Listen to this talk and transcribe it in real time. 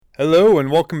Hello and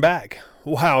welcome back.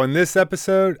 Wow, in this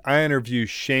episode, I interview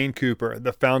Shane Cooper,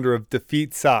 the founder of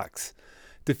DeFeet's Socks.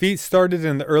 DeFeet's started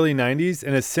in the early 90s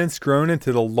and has since grown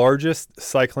into the largest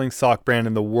cycling sock brand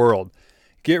in the world.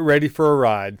 Get ready for a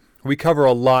ride. We cover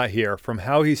a lot here, from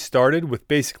how he started with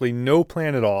basically no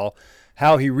plan at all,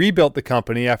 how he rebuilt the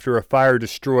company after a fire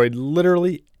destroyed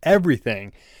literally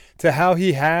everything, to how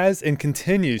he has and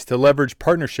continues to leverage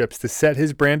partnerships to set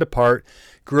his brand apart,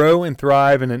 grow and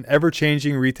thrive in an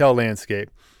ever-changing retail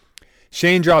landscape.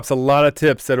 Shane drops a lot of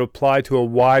tips that apply to a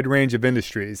wide range of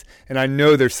industries, and I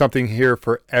know there's something here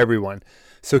for everyone.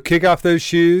 So kick off those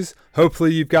shoes,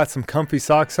 hopefully you've got some comfy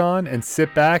socks on, and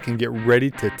sit back and get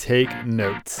ready to take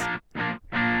notes.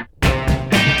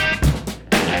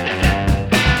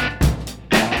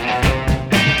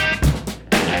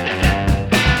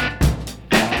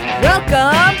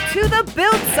 Welcome to The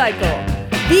Build Cycle,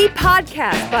 the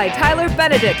podcast by Tyler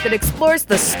Benedict that explores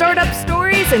the startup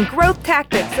stories and growth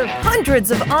tactics of hundreds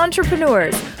of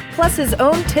entrepreneurs, plus his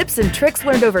own tips and tricks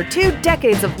learned over 2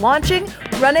 decades of launching,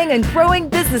 running, and growing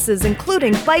businesses,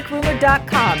 including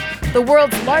BikeRumor.com, the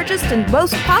world's largest and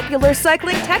most popular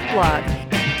cycling tech blog.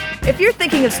 If you're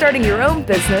thinking of starting your own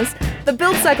business, The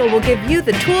Build Cycle will give you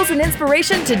the tools and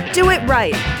inspiration to do it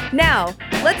right. Now,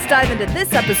 let's dive into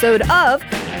this episode of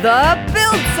The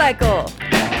Build Cycle.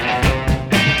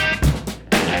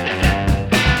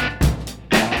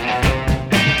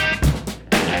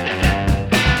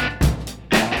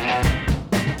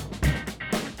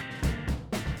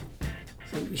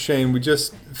 Shane, we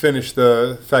just finished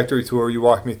the factory tour. You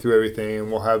walked me through everything,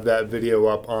 and we'll have that video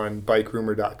up on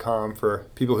BikeRumor.com for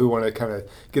people who want to kind of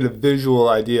get a visual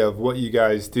idea of what you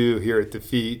guys do here at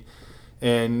DeFeet.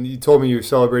 And you told me you're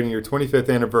celebrating your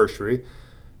 25th anniversary.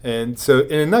 And so,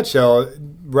 in a nutshell,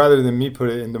 rather than me put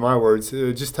it into my words,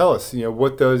 just tell us,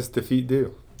 what does DeFeet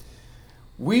do?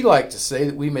 We like to say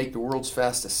that we make the world's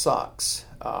fastest socks.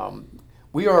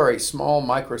 We are a small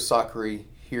micro sockery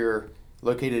here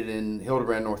located in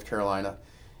Hildebrand, North Carolina.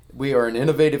 We are an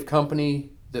innovative company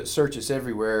that searches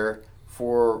everywhere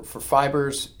for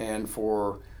fibers and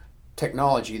for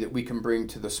technology that we can bring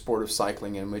to the sport of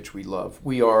cycling, in which we love.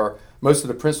 Most of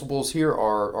the principals here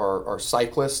are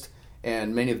cyclists,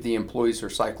 and many of the employees are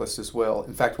cyclists as well.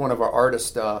 In fact, one of our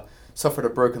artists suffered a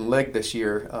broken leg this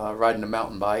year riding a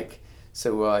mountain bike.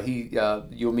 So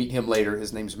you'll meet him later.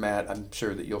 His name's Matt. I'm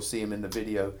sure that you'll see him in the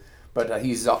video. But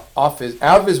he's out of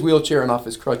his wheelchair and off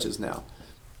his crutches now.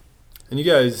 And you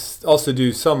guys also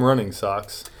do some running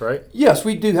socks, right? Yes,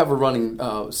 we do have a running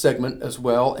segment as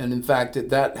well. And in fact,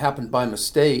 that happened by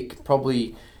mistake.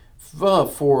 Probably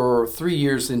for 3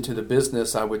 years into the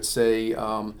business, I would say,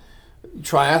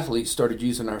 triathletes started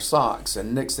using our socks.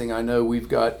 And next thing I know, we've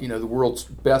got the world's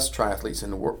best triathletes in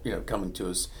the world coming to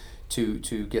us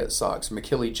to get socks.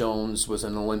 McKillie Jones was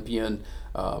an Olympian.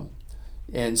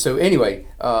 And so anyway,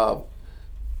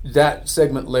 that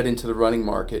segment led into the running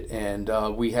market, and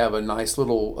we have a nice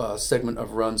little segment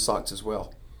of run socks as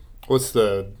well. What's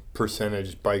the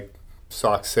percentage bike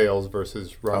sock sales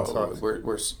versus run socks?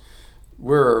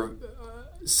 We're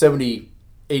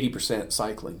 70-80%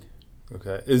 cycling.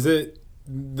 Okay. Is it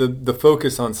the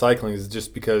focus on cycling is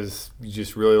just because you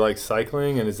just really like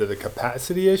cycling, and is it a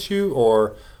capacity issue,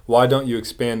 or why don't you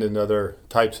expand into other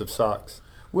types of socks?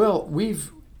 Well,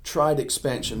 we've tried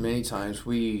expansion many times.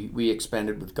 We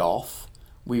expanded with golf.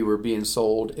 We were being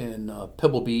sold in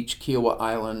Pebble Beach, Kiowa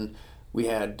Island. We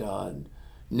had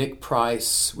Nick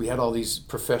Price. We had all these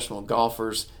professional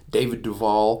golfers, David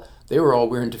Duval. They were all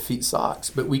wearing DeFeet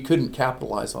socks, but we couldn't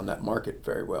capitalize on that market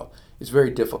very well. It's very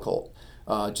difficult,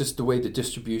 just the way the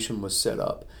distribution was set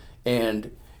up.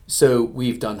 And so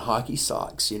we've done hockey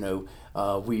socks.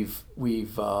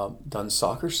 We've done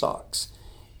soccer socks.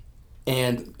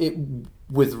 And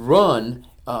with run,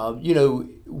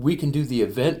 we can do the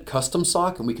event custom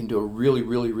sock, and we can do a really,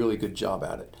 really, really good job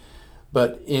at it.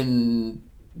 But in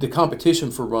the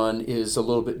competition for run is a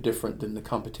little bit different than the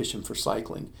competition for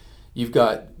cycling. You've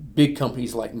got big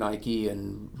companies like Nike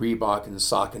and Reebok and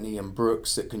Saucony and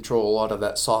Brooks that control a lot of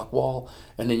that sock wall.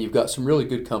 And then you've got some really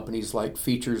good companies like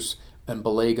Features and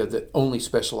Belega that only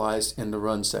specialize in the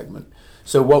run segment.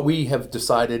 So what we have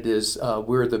decided is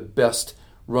we're the best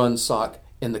run sock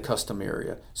in the custom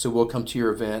area. So we'll come to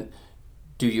your event,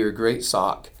 do your great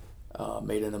sock,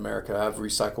 made in America. I have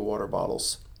recycled water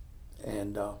bottles,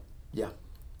 and yeah.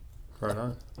 Right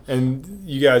on. And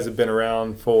you guys have been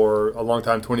around for a long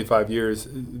time, 25 years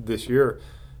this year,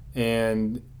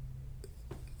 and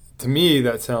to me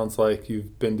that sounds like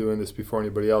you've been doing this before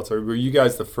anybody else. Were you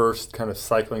guys the first kind of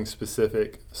cycling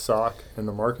specific sock in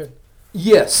the market?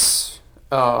 Yes.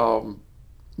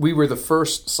 We were the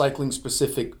first cycling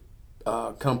specific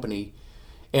company.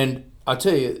 And I'll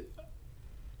tell you,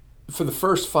 for the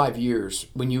first 5 years,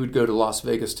 when you would go to Las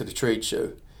Vegas to the trade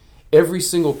show, every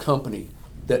single company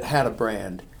that had a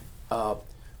brand,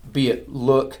 be it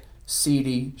Look,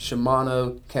 Seedy,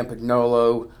 Shimano,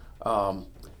 Campagnolo,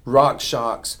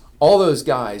 RockShox, all those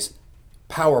guys,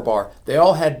 Power Bar, they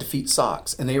all had DeFeet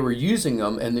socks, and they were using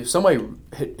them, and if somebody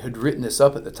had written this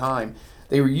up at the time,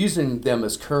 they were using them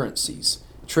as currencies,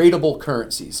 tradable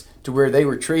currencies, to where they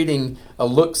were trading a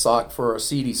Look sock for a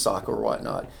Seedy sock or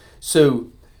whatnot.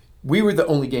 So we were the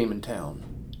only game in town,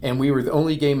 and we were the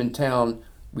only game in town.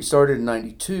 We started in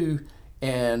 92,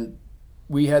 and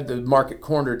we had the market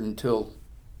cornered until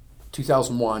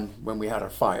 2001 when we had our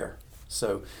fire.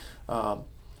 So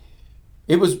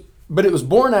it was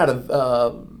born out of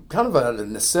kind of out of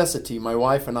necessity. My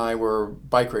wife and I were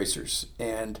bike racers,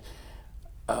 and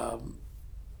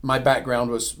my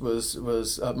background was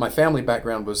my family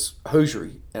background was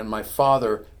hosiery, and my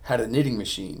father had a knitting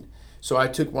machine. So I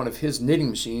took one of his knitting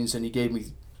machines, and he gave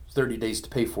me 30 days to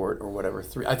pay for it, or whatever.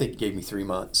 I think he gave me 3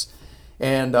 months,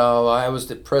 and I was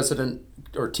the president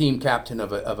or team captain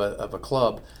of a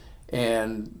club,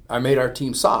 and I made our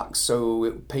team socks. So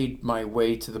it paid my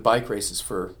way to the bike races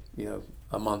for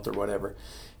a month or whatever.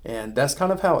 And that's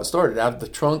kind of how it started. Out of the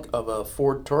trunk of a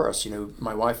Ford Taurus,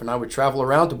 my wife and I would travel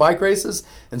around to bike races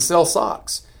and sell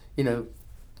socks.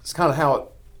 It's kind of how it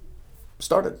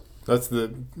started. That's the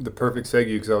perfect segue,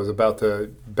 because I was about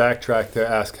to backtrack to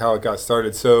ask how it got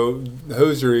started. So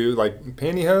hosiery, like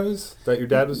pantyhose that your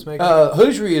dad was making?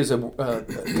 Hosiery is a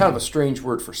kind of a strange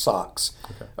word for socks.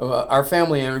 Okay. Our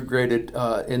family immigrated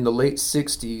in the late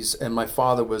 60s, and my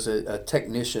father was a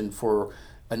technician for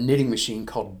a knitting machine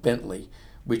called Bentley,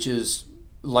 which is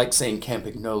like saying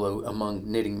Campagnolo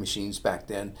among knitting machines back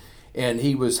then. And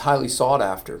he was highly sought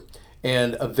after.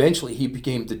 And eventually he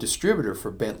became the distributor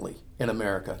for Bentley in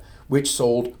America, which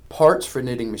sold parts for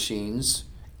knitting machines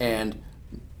and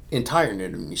entire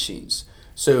knitting machines.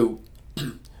 So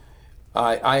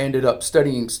I ended up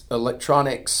studying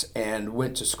electronics and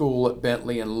went to school at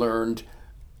Bentley and learned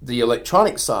the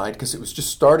electronic side, because it was just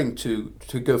starting to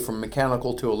go from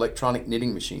mechanical to electronic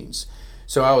knitting machines.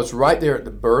 So I was right there at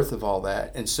the birth of all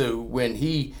that. And so when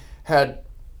he had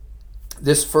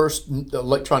this first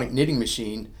electronic knitting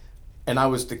machine, and I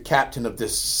was the captain of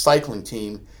this cycling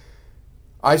team,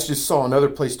 I just saw another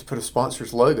place to put a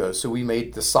sponsor's logo. So we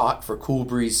made the sock for Cool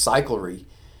Breeze Cyclery,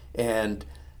 and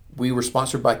we were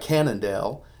sponsored by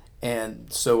Cannondale.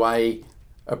 And so I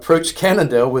approached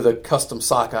Cannondale with a custom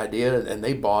sock idea, and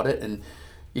they bought it. And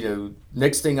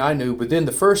next thing I knew, within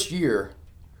the first year,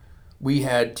 we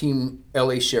had Team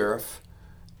LA Sheriff.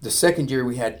 The second year,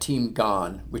 we had Team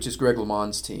Gone, which is Greg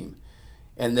LeMond's team.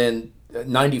 And then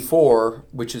 94,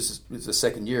 which is the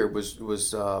second year,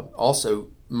 was also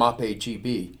Mape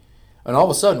GB. And all of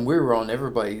a sudden, we were on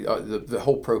everybody, the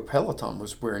whole pro peloton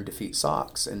was wearing DeFeet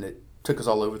socks, and it took us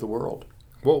all over the world.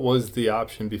 What was the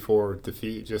option before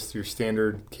DeFeet? Just your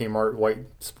standard Kmart white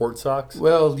sports socks?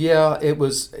 Well, yeah, it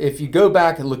was. If you go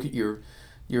back and look at your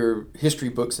history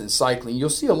books in cycling, you'll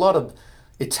see a lot of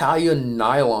Italian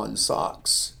nylon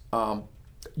socks.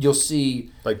 You'll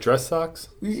see like dress socks,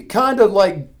 kind of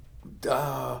like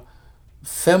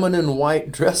feminine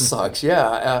white dress socks.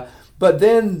 Yeah, but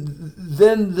then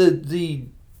the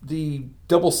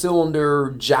double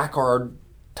cylinder jacquard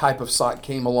type of sock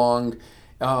came along.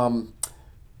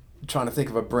 Trying to think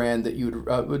of a brand that you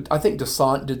would. I think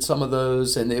Descente did some of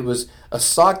those, and it was a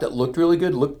sock that looked really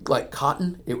good. Looked like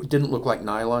cotton. It didn't look like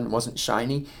nylon. It wasn't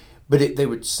shiny, but they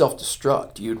would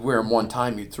self-destruct. You'd wear them one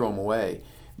time, you'd throw them away.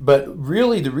 But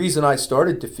really, the reason I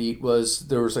started DeFeet was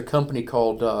there was a company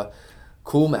called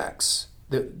Coolmax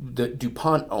that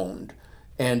DuPont owned,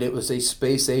 and it was a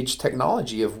space-age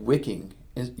technology of wicking.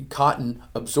 And cotton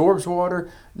absorbs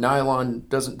water. Nylon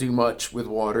doesn't do much with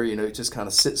water. It just kind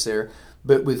of sits there.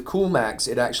 But with Coolmax,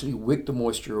 it actually wicked the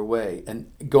moisture away.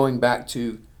 And going back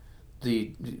to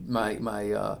the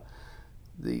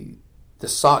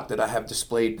sock that I have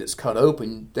displayed that's cut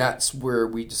open, that's where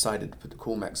we decided to put the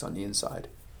Coolmax on the inside.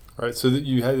 All right, so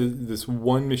you had this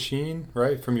one machine,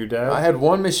 right, from your dad? I had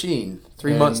one machine,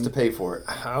 3 months to pay for it.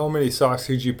 How many socks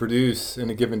could you produce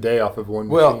in a given day off of one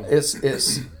machine?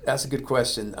 Well, that's a good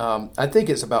question. I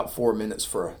think it's about 4 minutes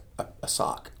for a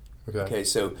sock. Okay,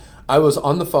 so I was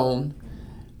on the phone.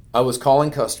 I was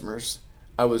calling customers,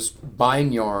 I was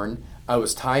buying yarn, I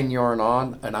was tying yarn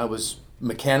on, and I was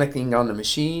mechanicking on the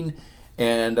machine,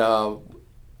 and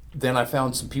then I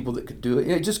found some people that could do it.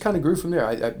 It just kind of grew from there.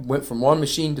 I went from one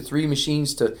machine to 3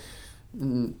 machines to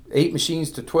 8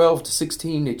 machines to 12 to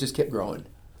 16. It just kept growing.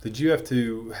 Did you have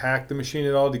to hack the machine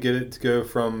at all to get it to go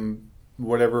from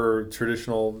whatever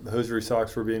traditional hosiery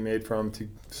socks were being made from to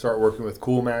start working with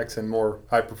Coolmax and more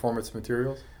high performance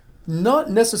materials? Not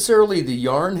necessarily the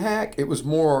yarn hack. It was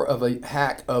more of a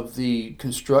hack of the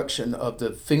construction of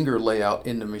the finger layout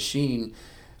in the machine,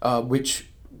 which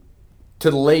to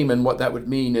the layman, what that would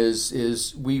mean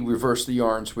is we reverse the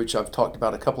yarns, which I've talked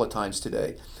about a couple of times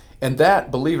today. And that,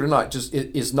 believe it or not,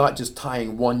 it is not just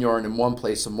tying one yarn in one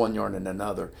place and one yarn in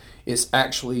another. It's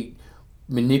actually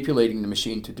manipulating the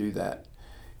machine to do that.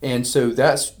 And so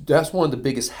that's one of the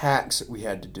biggest hacks that we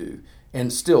had to do.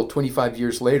 And still, 25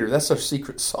 years later, that's our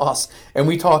secret sauce. And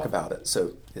we talk about it.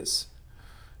 So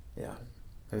yeah.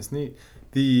 That's neat.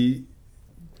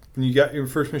 When you got your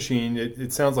first machine,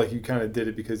 it sounds like you kind of did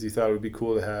it because you thought it would be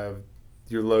cool to have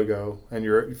your logo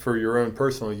and for your own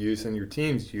personal use and your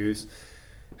team's use.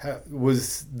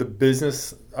 Was the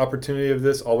business opportunity of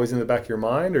this always in the back of your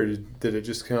mind, or did it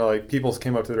just kind of like people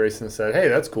came up to the race and said, "Hey,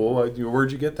 that's cool.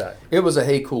 Where'd you get that?" It was a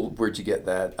 "Hey, cool. Where'd you get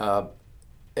that?"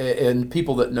 And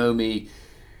people that know me,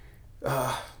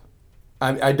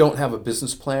 I don't have a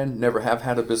business plan. Never have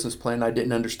had a business plan. I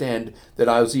didn't understand that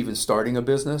I was even starting a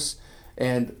business.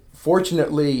 And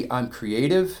fortunately, I'm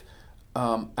creative.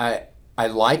 I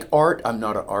like art. I'm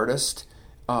not an artist,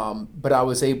 but I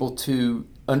was able to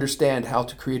understand how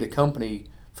to create a company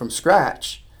from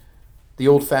scratch the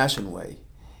old-fashioned way.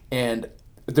 And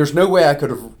there's no way I could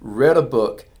have read a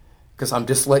book, because I'm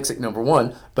dyslexic, number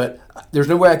one, but there's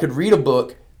no way I could read a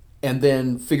book and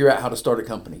then figure out how to start a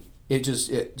company. It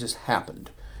just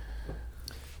happened.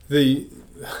 Now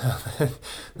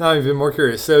I'm even more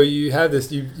curious. So you have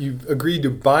this, you agreed to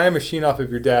buy a machine off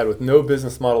of your dad with no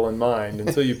business model in mind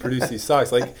until you produce these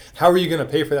socks. Like, how are you going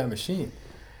to pay for that machine?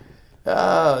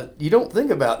 You don't think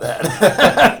about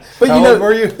that. But How old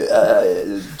were you?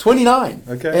 29.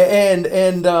 Okay.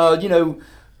 And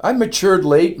I matured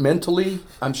late mentally,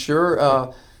 I'm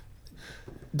sure.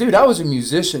 Dude, I was a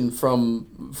musician from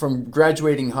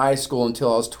graduating high school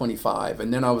until I was 25,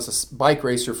 and then I was a bike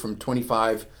racer from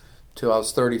 25 till I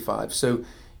was 35. So,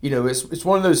 it's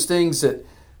one of those things that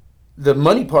the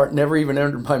money part never even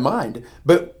entered my mind.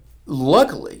 But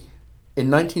luckily, in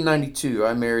 1992,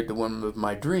 I married the woman of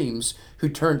my dreams, who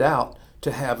turned out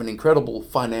to have an incredible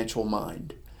financial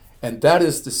mind. And that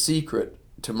is the secret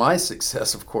to my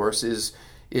success, of course, is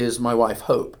my wife,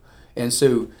 Hope. And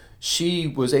so she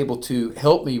was able to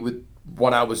help me with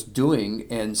what I was doing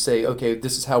and say, okay,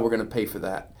 this is how we're going to pay for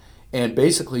that. And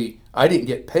basically, I didn't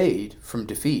get paid from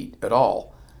DeFeet at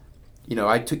all.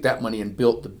 I took that money and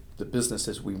built the business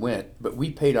as we went, but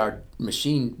we paid our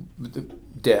machine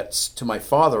debts to my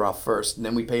father off first, and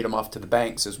then we paid them off to the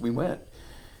banks as we went.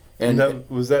 And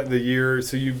was that the year?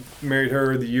 So you married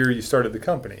her the year you started the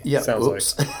company? Yeah. Sounds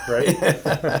oops. like, right?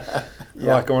 A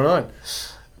lot going on,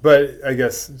 but I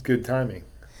guess it's good timing.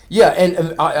 Yeah,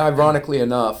 and ironically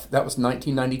enough, that was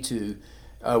 1992.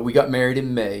 We got married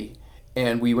in May,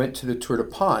 and we went to the Tour de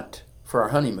Pont for our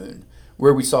honeymoon,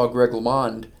 where we saw Greg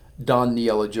LeMond don the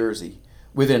yellow jersey.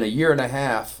 Within a year and a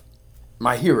half,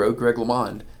 my hero, Greg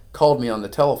LeMond, called me on the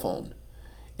telephone.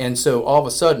 And so all of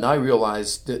a sudden I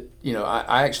realized that,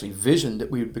 I actually visioned that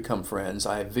we would become friends.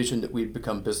 I visioned that we'd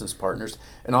become business partners,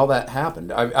 and all that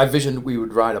happened. I visioned that we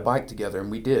would ride a bike together, and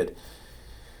we did.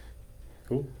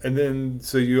 Cool. And then,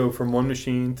 so you go from one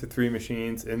machine to three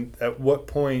machines, and at what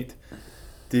point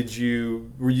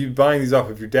were you buying these off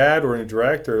of your dad or in a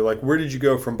direct, or like where did you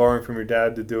go from borrowing from your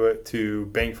dad to do it to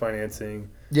bank financing?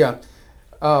 Yeah.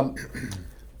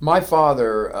 My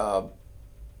father,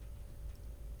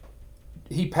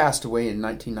 he passed away in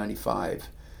 1995.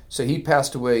 So he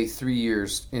passed away 3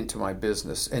 years into my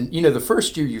business. And, the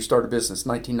first year you start a business,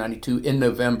 1992, in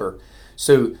November.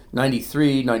 So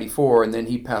 93, 94, and then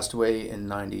he passed away in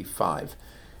 95.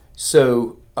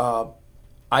 So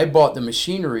I bought the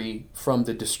machinery from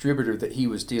the distributor that he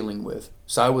was dealing with.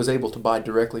 So I was able to buy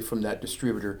directly from that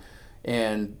distributor,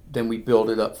 and then we built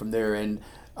it up from there. And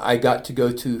I got to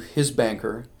go to his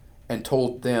banker and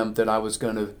told them that I was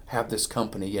going to have this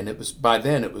company. And by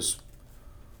then it was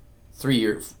 4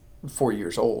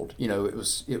 years old. It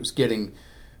was getting,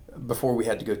 before we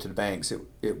had to go to the banks,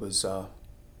 it was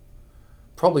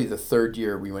probably the third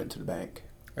year we went to the bank.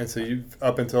 And so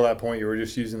up until that point, you were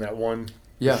just using that one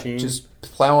machine? Yeah, just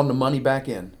plowing the money back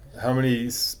in. How many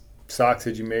socks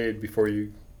had you made before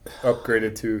you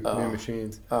upgraded to new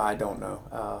machines? I don't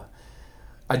know.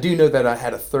 I do know that I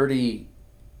had a $30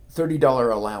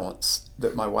 allowance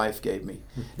that my wife gave me.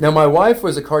 Now, my wife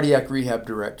was a cardiac rehab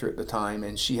director at the time,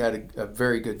 and she had a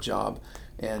very good job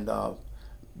and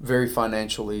very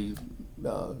financially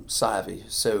savvy.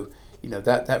 So,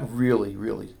 that really,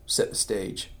 really set the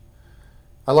stage.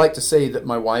 I like to say that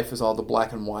my wife is all the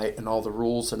black and white and all the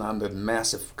rules, and I'm the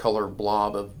massive color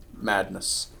blob of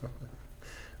madness.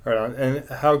 Right on. And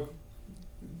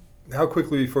how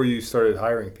quickly before you started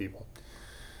hiring people?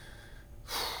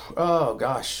 Oh,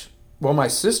 gosh. Well, my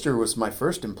sister was my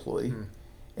first employee,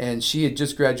 and she had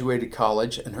just graduated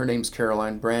college, and her name's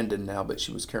Caroline Brandon now, but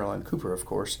she was Caroline Cooper, of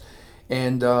course.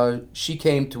 And she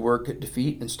came to work at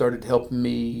DeFeet and started helping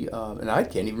me, and I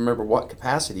can't even remember what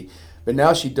capacity, but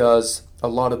now she does a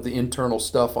lot of the internal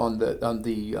stuff on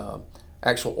the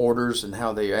actual orders and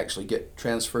how they actually get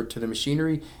transferred to the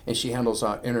machinery, and she handles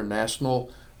our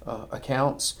international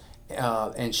accounts,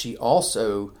 and she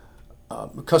also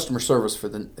customer service for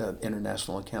the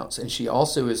international accounts, and she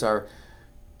also is our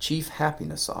chief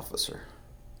happiness officer.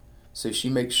 So she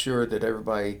makes sure that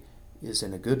everybody is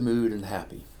in a good mood and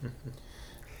happy.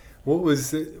 What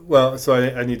was it? Well, so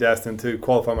I need to ask them to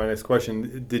qualify my next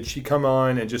question. Did she come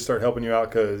on and just start helping you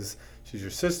out because she's your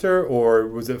sister, or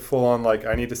was it full on like,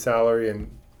 I need a salary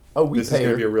and this is going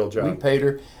to be a real job? We paid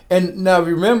her. And now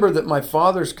remember that my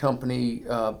father's company,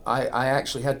 I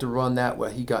actually had to run that while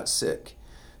he got sick.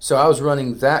 So I was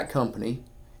running that company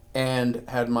and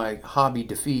had my hobby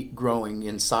DeFeet growing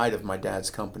inside of my dad's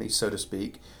company, so to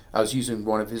speak. I was using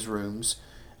one of his rooms.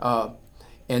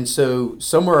 And so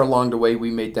somewhere along the way, we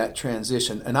made that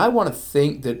transition. And I want to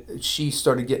think that she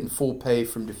started getting full pay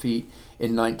from DeFeet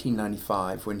in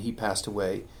 1995 when he passed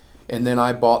away. And then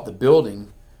I bought the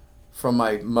building from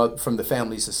from the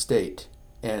family's estate.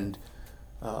 And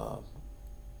and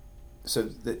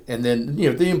then,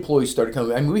 the employees started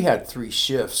coming. I mean, we had 3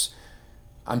 shifts.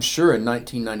 I'm sure in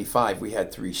 1995 we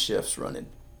had 3 shifts running.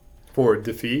 For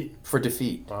DeFeet? For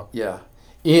DeFeet, wow. Yeah.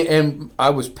 And I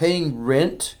was paying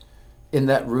rent in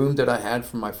that room that I had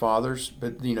from my father's,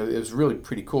 but it was really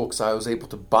pretty cool because I was able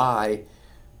to buy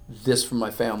this from my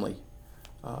family.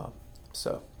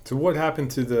 So what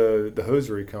happened to the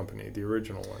hosiery company, the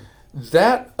original one?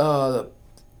 That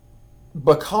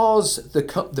because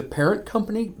the parent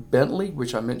company, Bentley,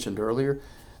 which I mentioned earlier,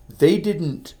 they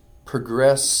didn't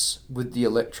progress with the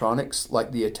electronics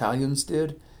like the Italians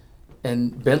did,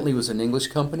 and Bentley was an English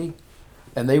company,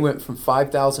 and they went from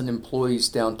 5,000 employees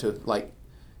down to like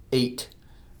 8,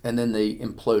 and then they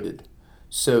imploded.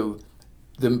 So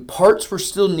the parts were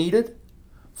still needed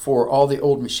for all the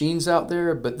old machines out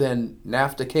there, but then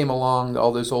NAFTA came along,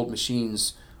 all those old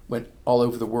machines went all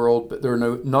over the world, but there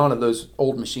are none of those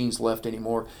old machines left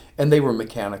anymore, and they were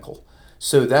mechanical.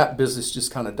 So that business just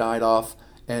kind of died off,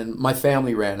 and my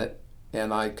family ran it,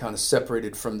 and I kind of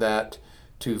separated from that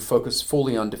to focus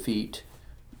fully on DeFeet,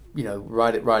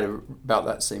 right about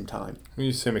that same time. When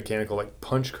you say mechanical, like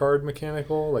punch card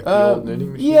mechanical, like the old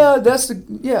knitting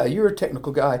machine? Yeah, you're a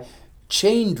technical guy.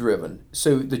 Chain driven.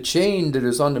 So the chain that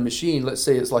is on the machine, let's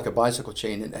say it's like a bicycle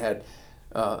chain, and it had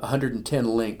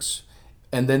 110 links,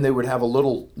 and then they would have a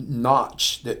little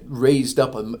notch that raised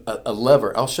up a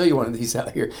lever. I'll show you one of these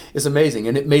out here. It's amazing,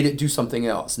 and it made it do something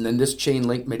else, and then this chain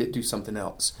link made it do something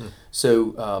else.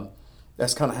 So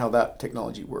that's kind of how that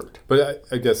technology worked. But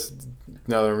I guess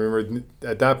now that I remember,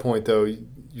 at that point though,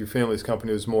 your family's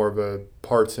company was more of a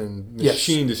parts and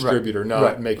machine distributor,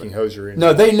 not making hosiery.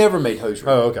 No, they never made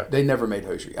hosiery. Oh, okay. They never made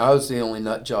hosiery. I was the only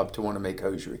nut job to want to make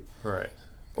hosiery. Right.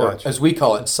 Gotcha. Or as we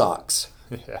call it, socks.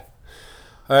 Yeah.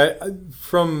 All right.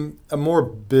 From a more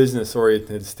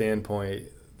business-oriented standpoint,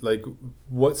 like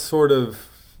what sort of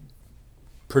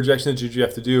projections did you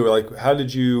have to do? Like how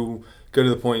did you go to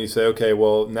the point you say, okay,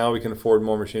 well, now we can afford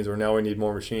more machines, or now we need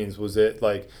more machines? Was it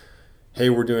like, hey,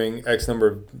 we're doing X number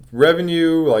of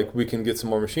revenue, like we can get some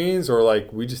more machines, or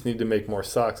like we just need to make more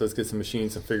socks, let's get some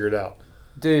machines and figure it out?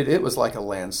 Dude, it was like a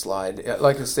landslide.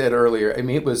 Like I said earlier, I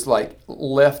mean, it was like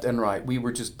left and right. We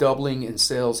were just doubling in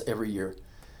sales every year.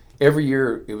 Every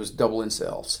year it was double in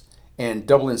sales. And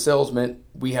double in sales meant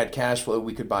we had cash flow,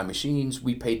 we could buy machines,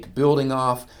 we paid the building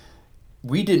off.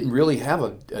 We didn't really have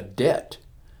a debt.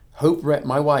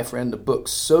 My wife ran the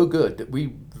books so good that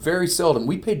we very seldom,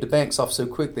 we paid the banks off so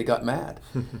quick they got mad.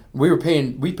 We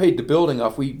paid the building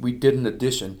off, we did an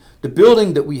addition. The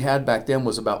building that we had back then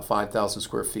was about 5,000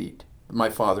 square feet, my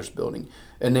father's building.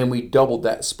 And then we doubled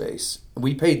that space.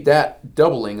 We paid that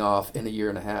doubling off in a year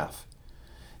and a half.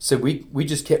 So we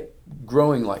just kept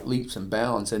growing like leaps and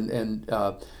bounds. And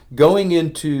going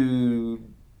into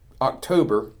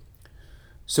October,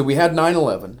 so we had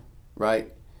 9/11,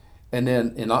 right? And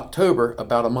then in October,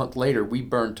 about a month later, we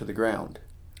burned to the ground.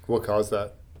 What caused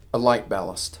that? A light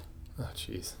ballast. Oh,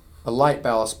 jeez. A light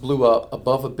ballast blew up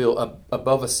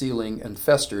above a ceiling and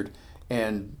festered,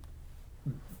 and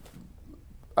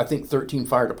I think 13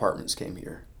 fire departments came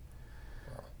here.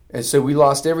 Wow. And so we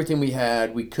lost everything we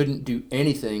had. We couldn't do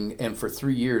anything. And for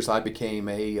 3 years, I became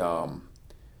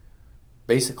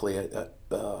basically a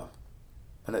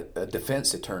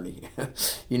defense attorney.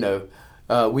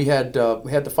 We had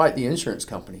to fight the insurance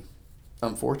company,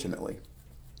 unfortunately.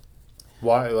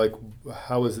 Why? Like,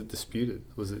 how was it disputed?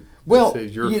 Was it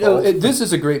your fault? This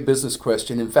is a great business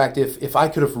question. In fact, if I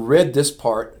could have read this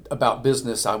part about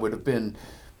business, I would have been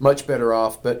much better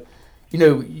off. But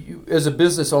you, as a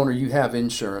business owner, you have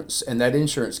insurance, and that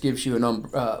insurance gives you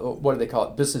what do they call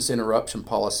it? Business interruption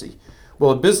policy. Well,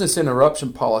 a business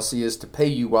interruption policy is to pay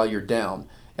you while you're down,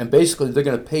 and basically they're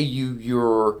going to pay you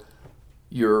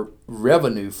your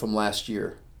revenue from last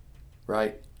year,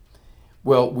 right?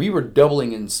 Well, we were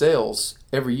doubling in sales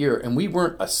every year, and we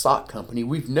weren't a sock company.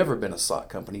 We've never been a sock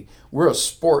company. We're a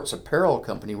sports apparel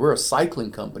company. We're a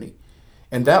cycling company,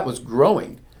 and that was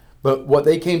growing. But what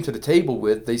they came to the table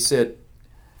with, they said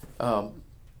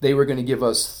they were going to give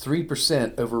us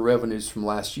 3% over revenues from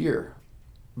last year,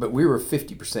 but we were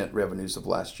 50% revenues of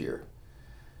last year.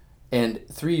 And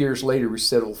 3 years later, we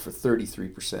settled for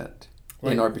 33%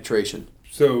 in arbitration.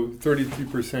 So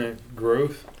 33%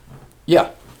 growth?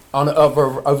 Yeah,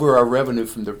 over our revenue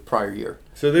from the prior year.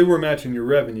 So they were matching your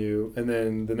revenue, and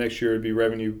then the next year would be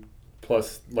revenue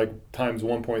plus times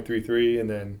 1.33, and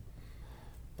then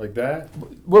like that?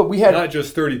 Well, we had... Not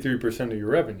just 33% of your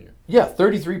revenue. Yeah,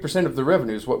 33% of the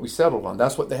revenue is what we settled on.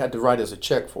 That's what they had to write as a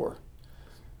check for.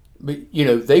 But,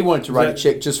 they wanted to write a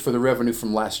check just for the revenue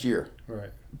from last year. Right.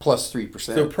 Plus 3%.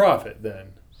 So profit,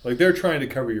 then. They're trying to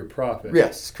cover your profit.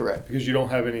 Yes, correct. Because you don't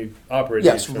have any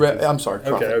operating expenses. I'm sorry,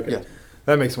 profit. Okay. Yeah.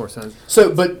 That makes more sense.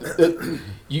 So, but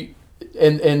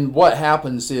and what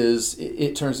happens is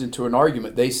it turns into an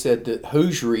argument. They said that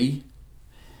hosiery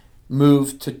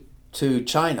moved to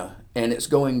China, and it's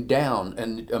going down,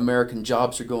 and American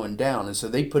jobs are going down, and so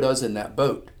they put us in that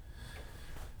boat.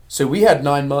 So we had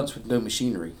 9 months with no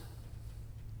machinery.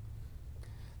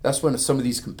 That's when some of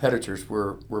these competitors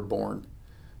were born,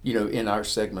 in our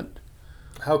segment.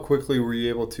 How quickly were you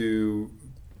able to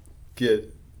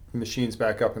get machines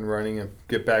back up and running and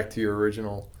get back to your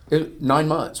original? 9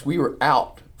 months. We were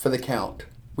out for the count.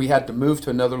 We had to move to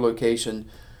another location,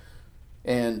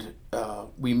 and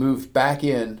we moved back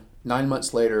in 9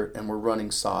 months later, and we're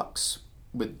running socks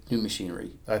with new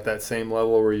machinery. At that same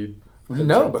level where you?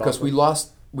 No, because we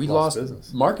lost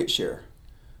business. Market share.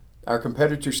 Our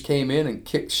competitors came in and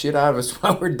kicked shit out of us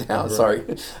while we're down. Right.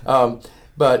 Sorry.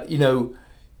 But,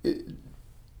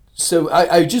 so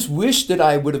I just wish that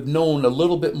I would have known a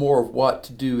little bit more of what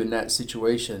to do in that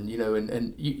situation,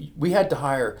 we had to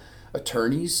hire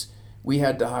attorneys. We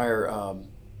had to hire,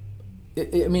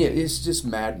 it's just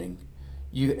maddening.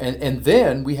 And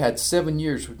then we had 7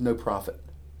 years with no profit,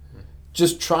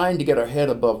 just trying to get our head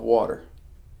above water.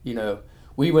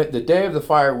 We went, the day of the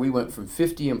fire, we went from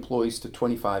 50 employees to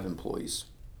 25 employees.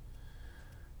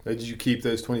 Did you keep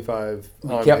those 25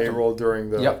 on payroll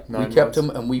during the 9 months? We kept them,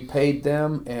 and we paid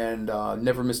them, and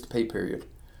never missed a pay period.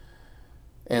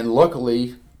 And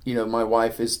luckily, my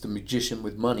wife is the magician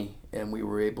with money, and we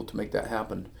were able to make that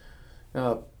happen.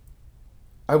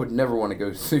 I would never want to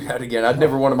go through that again. I'd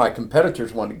never one of my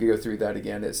competitors want to go through that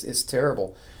again. It's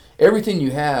terrible. Everything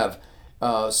you have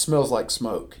smells like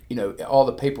smoke. All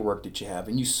the paperwork that you have,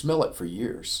 and you smell it for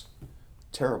years.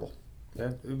 Terrible.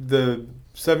 Yeah.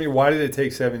 Why did it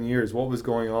take 7 years? What was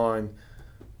going on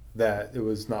that it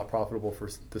was not profitable for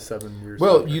the 7 years?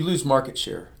 Well, you lose market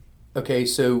share. Okay,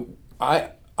 so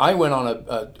I went on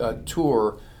a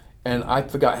tour, and I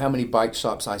forgot how many bike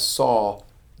shops I saw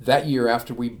that year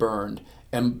after we burned.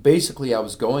 And basically I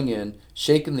was going in,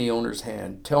 shaking the owner's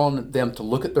hand, telling them to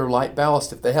look at their light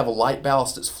ballast. If they have a light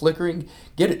ballast that's flickering,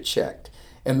 get it checked.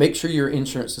 And make sure your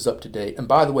insurance is up to date. And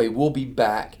by the way, we'll be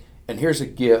back, and here's a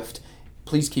gift.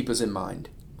 Please keep us in mind.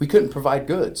 We couldn't provide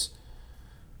goods.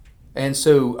 And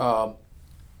so,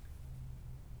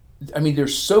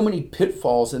 there's so many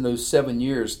pitfalls in those 7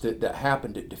 years that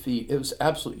happened at DeFeet. It was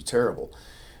absolutely terrible.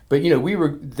 But, we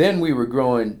were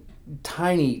growing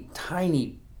tiny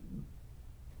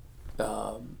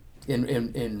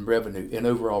in revenue, in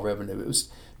overall revenue. It was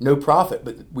no profit,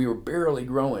 but we were barely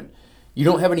growing. You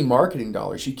don't have any marketing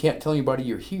dollars. You can't tell anybody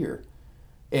you're here.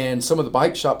 And some of the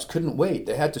bike shops couldn't wait.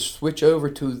 They had to switch over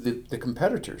to the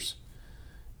competitors.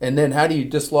 And then how do you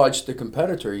dislodge the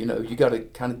competitor? You got to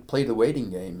kind of play the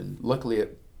waiting game. And luckily,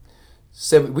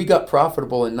 we got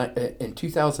profitable in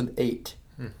 2008.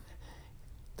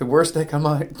 The worst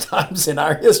economic times in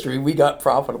our history, we got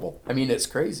profitable. It's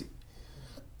crazy.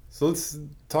 So let's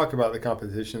talk about the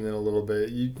competition then a little bit.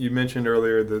 You mentioned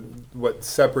earlier what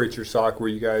separates your sock, where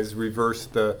you guys reverse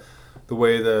the the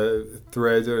way the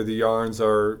threads or the yarns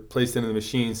are placed into the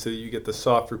machine, so you get the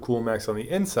softer cool max on the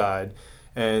inside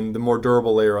and the more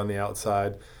durable layer on the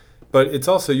outside. But it's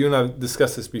also, you and I've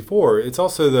discussed this before, it's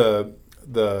also the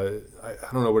I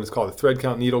don't know what it's called, the thread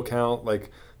count, needle count,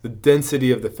 like the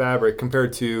density of the fabric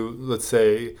compared to, let's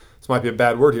say, this might be a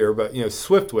bad word here, but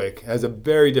Swiftwick has a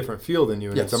very different feel than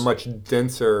you, and Yes. it's a much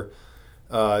denser,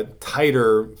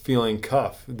 tighter feeling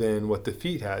cuff than what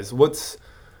DeFeet has.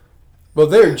 Well,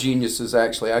 they're geniuses,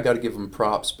 actually. I got to give them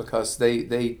props because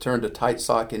they turned a tight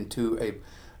sock into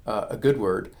a good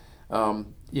word.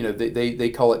 They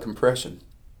call it compression,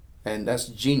 and that's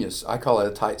genius. I call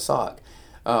it a tight sock.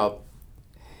 On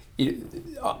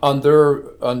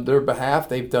their behalf,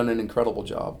 they've done an incredible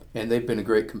job, and they've been a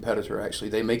great competitor. Actually,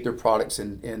 they make their products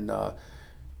in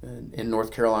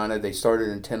North Carolina. They started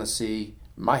in Tennessee.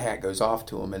 My hat goes off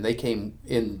to them, and they came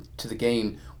into the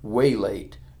game way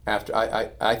late. After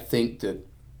I think that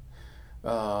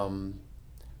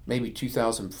maybe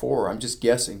 2004. I'm just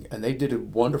guessing, and they did a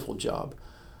wonderful job.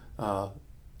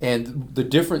 And the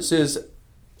difference is,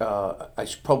 I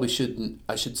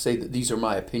should say that these are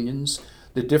my opinions.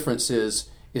 The difference is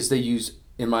they use,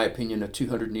 in my opinion, a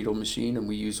 200 needle machine, and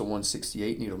we use a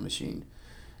 168 needle machine.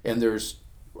 And there's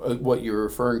what you're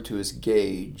referring to as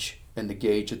gauge, and the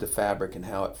gauge of the fabric and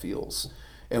how it feels.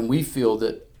 And we feel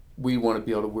that we want to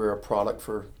be able to wear a product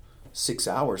for 6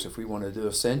 hours if we want to do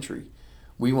a century.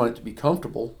 We want it to be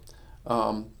comfortable.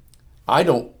 I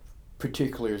don't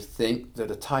particularly think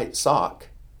that a tight sock,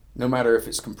 no matter if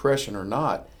it's compression or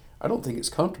not, I don't think it's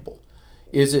comfortable.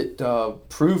 Is it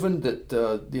proven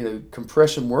that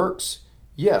compression works?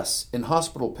 Yes, in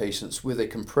hospital patients with a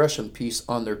compression piece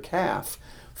on their calf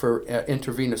for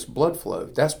intravenous blood flow.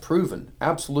 That's proven,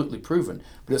 absolutely proven.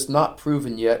 But it's not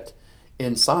proven yet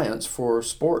in science for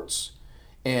sports.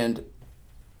 And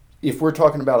if we're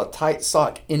talking about a tight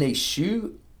sock in a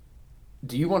shoe,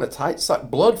 do you want a tight sock?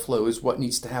 Blood flow is what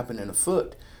needs to happen in a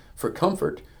foot for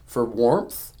comfort, for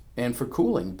warmth, and for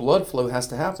cooling. Blood flow has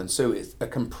to happen. So it's a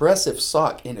compressive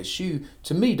sock in a shoe,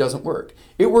 to me, doesn't work.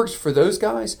 It works for those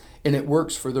guys, and it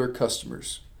works for their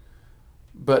customers.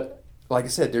 But like I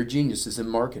said, they're geniuses in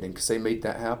marketing because they made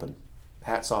that happen.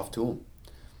 Hats off to them.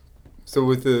 So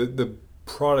with the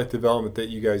product development that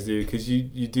you guys do, because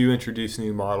you do introduce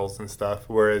new models and stuff,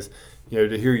 whereas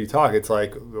to hear you talk, it's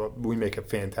like, well, we make a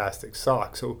fantastic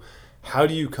sock. So how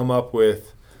do you come up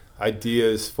with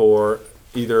ideas for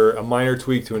either a minor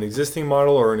tweak to an existing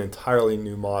model or an entirely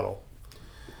new model?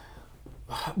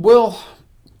 Well,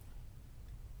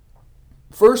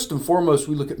 first and foremost,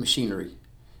 we look at machinery.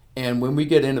 And when we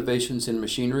get innovations in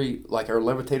machinery, like our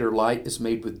levitator light is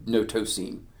made with no toe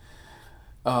seam.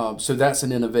 So that's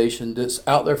an innovation that's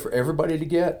out there for everybody to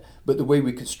get. But the way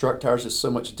we construct ours is so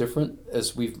much different,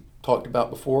 as we've talked about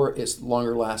before. It's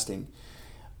longer lasting.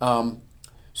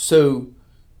 So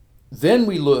then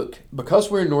we look, because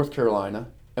we're in North Carolina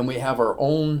and we have our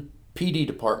own PD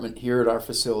department here at our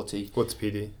facility. What's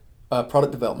PD?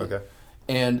 Product development. Okay.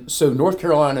 And so North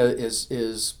Carolina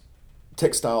is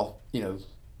textile,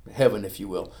 heaven, if you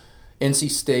will.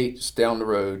 NC State's down the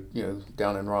road,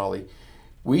 down in Raleigh.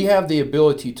 We have the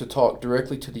ability to talk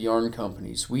directly to the yarn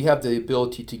companies. We have the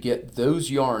ability to get those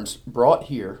yarns brought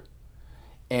here,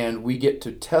 and we get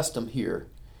to test them here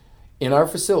in our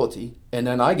facility, and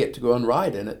then I get to go and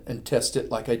ride in it and test it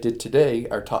like I did today,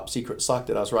 our top secret sock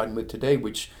that I was riding with today,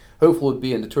 which hopefully will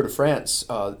be in the Tour de France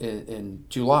in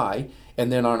July,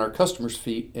 and then on our customers'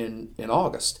 feet in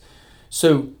August.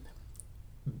 So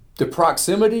the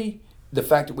proximity, the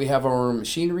fact that we have our own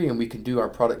machinery and we can do our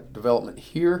product development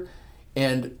here,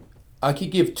 and I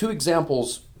could give two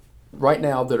examples right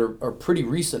now that are pretty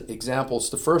recent examples.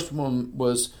 The first one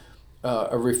was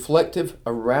a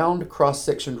round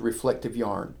cross-sectioned reflective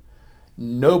yarn.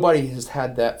 Nobody has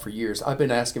had that for years. I've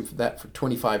been asking for that for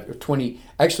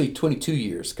 22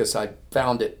 years, because I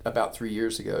found it about 3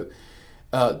 years ago.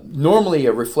 Normally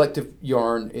a reflective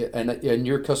yarn, and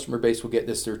your customer base will get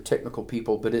this, they're technical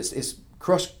people, but it's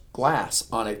crushed glass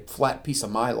on a flat piece of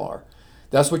Mylar.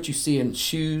 That's what you see in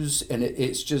shoes, and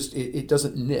it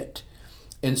doesn't knit.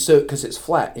 And so, because it's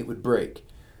flat, it would break.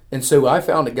 And so I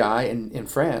found a guy in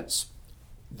France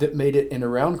that made it in a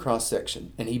round cross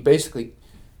section, and he basically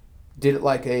did it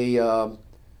like a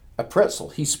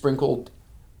pretzel. He sprinkled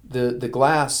the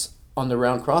glass on the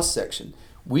round cross section.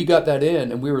 We got that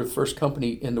in, and we were the first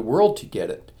company in the world to get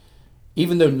it.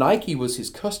 Even though Nike was his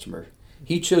customer,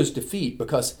 he chose DeFeet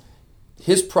because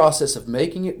his process of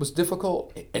making it was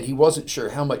difficult, and he wasn't sure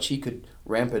how much he could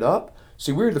ramp it up.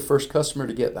 So we were the first customer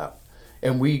to get that.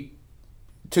 And we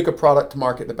took a product to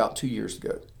market about 2 years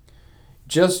ago.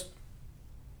 Just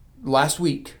last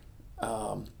week,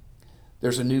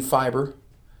 there's a new fiber,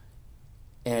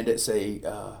 and it's a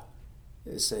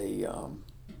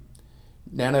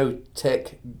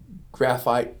nanotech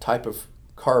graphite type of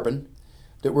carbon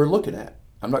that we're looking at.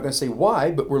 I'm not going to say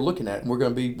why, but we're looking at it, and we're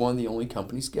going to be one of the only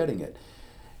companies getting it.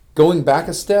 Going back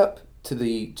a step to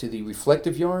the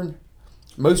reflective yarn,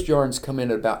 most yarns come in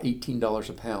at about $18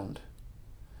 a pound.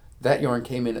 That yarn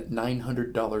came in at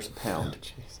 $900 a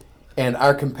pound. And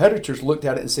our competitors looked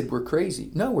at it and said, we're crazy.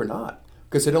 No, we're not,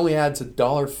 because it only adds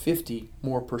 $1.50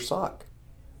 more per sock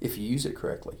if you use it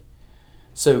correctly.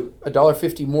 So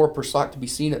 $1.50 more per sock to be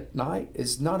seen at night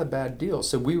is not a bad deal.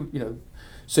 So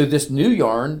so this new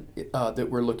yarn that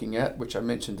we're looking at, which I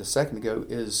mentioned a second ago,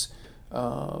 is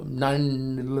what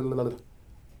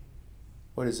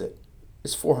is it?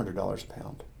 It's $400 a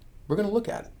pound. We're going to look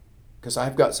at it because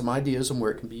I've got some ideas on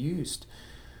where it can be used.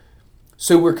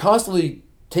 So we're constantly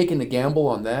taking a gamble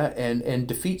on that, and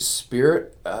DeFeet's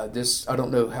spirit. This, I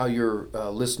don't know how your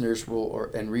listeners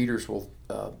and readers will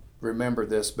remember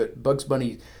this, but Bugs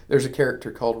Bunny, there's a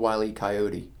character called Wile E.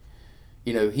 Coyote.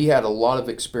 He had a lot of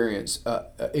experiments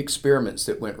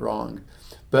that went wrong,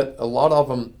 but a lot of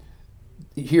them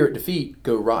here at DeFeet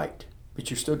go right. But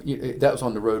you're still, that was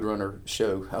on the Roadrunner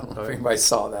show. I don't know if anybody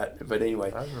saw that, but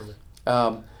anyway. I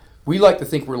remember. We like to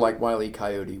think we're like Wile E.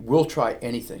 Coyote. We'll try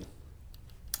anything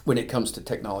when it comes to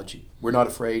technology. We're not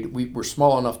afraid. We're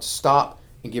small enough to stop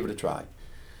and give it a try.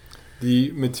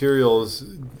 The materials,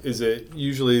 is it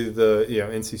usually the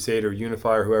NC State or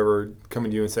Unify or whoever coming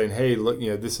to you and saying, hey, look,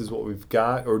 this is what we've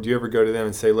got? Or do you ever go to them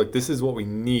and say, look, this is what we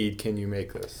need. Can you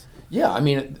make this? Yeah, I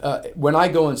mean, when I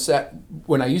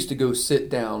used to go sit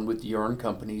down with the yarn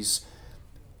companies,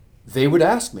 they would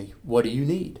ask me, what do you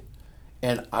need?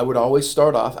 And I would always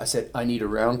start off, I said, I need a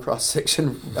round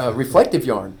cross-section reflective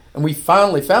yarn. And we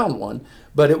finally found one,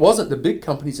 but it wasn't the big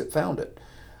companies that found it.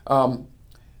 I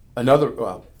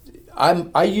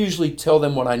usually tell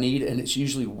them what I need, and it's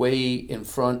usually way in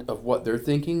front of what they're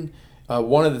thinking.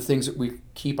 One of the things that we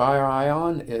keep our eye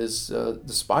on is the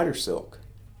spider silk.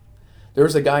 There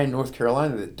was a guy in North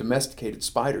Carolina that domesticated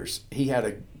spiders. He had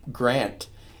a grant,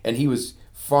 and he was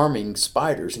farming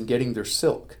spiders and getting their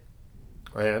silk.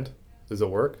 And does it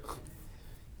work?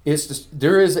 In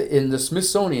the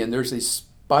Smithsonian, there's a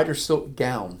spider silk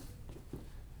gown.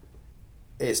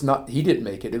 It's not. He didn't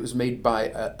make it. It was made by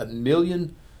a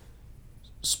million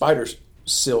spider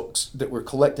silks that were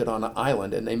collected on an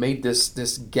island, and they made this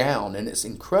gown, and it's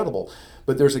incredible.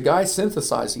 But there's a guy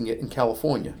synthesizing it in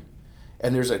California,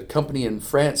 and there's a company in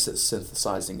France that's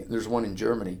synthesizing it. There's one in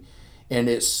Germany, and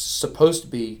it's supposed to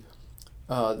be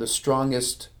the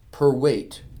strongest per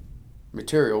weight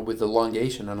material with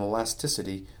elongation and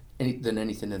elasticity than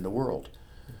anything in the world.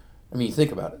 I mean,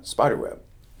 think about it, spider web.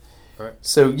 Right.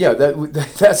 So yeah,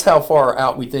 that's how far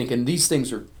out we think, and these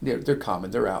things are they're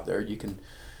common. They're out there. You can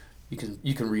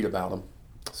read about them.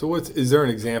 So is there an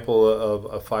example of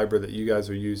a fiber that you guys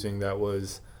are using that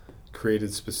was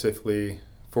created specifically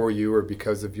for you or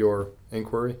because of your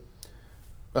inquiry?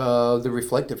 The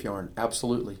reflective yarn,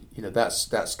 absolutely.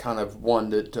 That's kind of one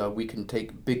that we can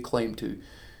take big claim to,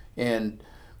 and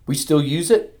we still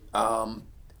use it.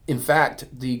 In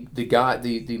fact, the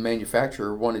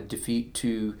manufacturer wanted DeFeet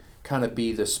to kind of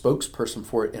be the spokesperson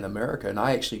for it in America, and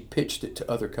I actually pitched it to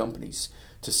other companies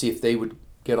to see if they would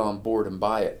get on board and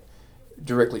buy it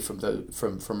directly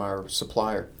from our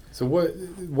supplier. So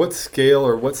what scale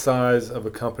or what size of a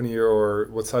company or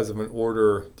what size of an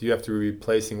order do you have to be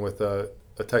placing with a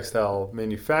textile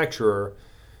manufacturer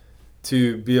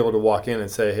to be able to walk in and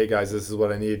say, hey guys, this is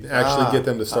what I need, and actually get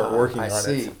them to start working on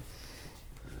it?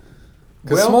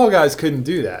 Because small guys couldn't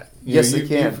do that. Yes, they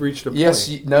can. You've reached a point. Yes,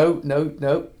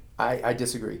 no. I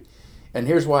disagree. And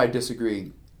here's why I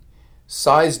disagree.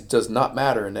 Size does not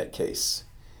matter in that case.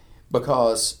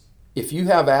 Because if you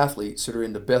have athletes that are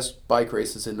in the best bike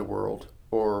races in the world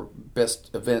or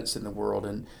best events in the world,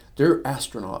 and they're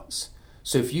astronauts.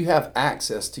 So if you have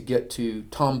access to get to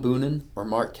Tom Boonen or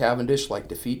Mark Cavendish like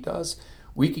DeFeet does,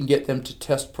 we can get them to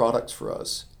test products for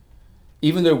us.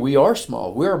 Even though we are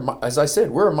small, as I said,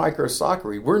 we're a micro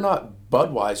soccery. We're not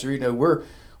Budweiser.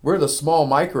 We're the small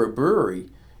micro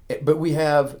brewery, but we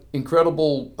have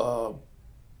incredible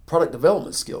product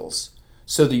development skills.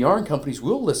 So the yarn companies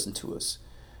will listen to us,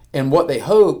 and what they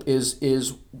hope is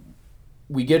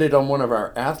we get it on one of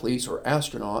our athletes or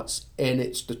astronauts, and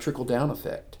it's the trickle down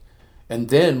effect. And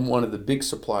then one of the big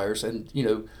suppliers, and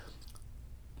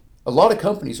a lot of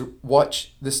companies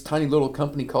watch this tiny little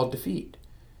company called DeFeet.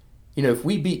 If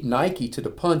we beat Nike to the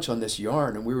punch on this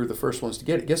yarn and we were the first ones to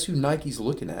get it, guess who Nike's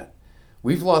looking at?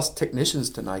 We've lost technicians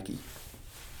to Nike.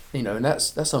 And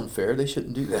that's unfair. They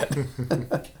shouldn't do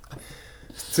that.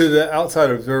 To the outside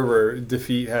observer,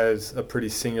 DeFeet has a pretty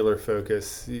singular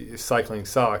focus, cycling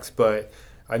socks. But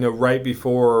I know right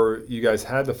before you guys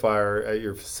had the fire at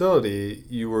your facility,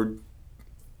 you were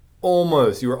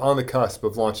on the cusp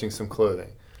of launching some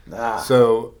clothing.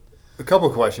 So a couple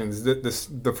of questions.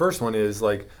 The first one is,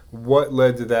 like, what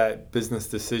led to that business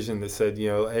decision that said,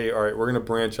 hey, all right, we're going to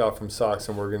branch off from socks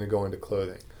and we're going to go into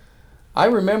clothing? I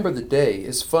remember the day.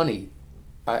 It's funny.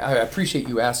 I appreciate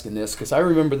you asking this, because I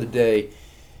remember the day,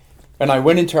 and I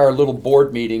went into our little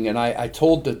board meeting, and I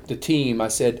told the team, I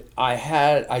said,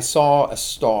 I saw a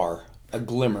star, a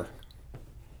glimmer,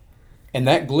 and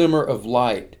that glimmer of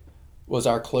light was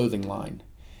our clothing line.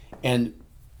 And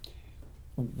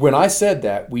when I said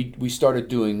that, we started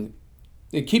doing,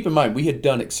 and keep in mind, we had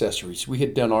done accessories. We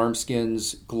had done arm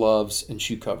skins, gloves, and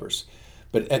shoe covers.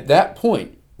 But at that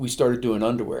point, we started doing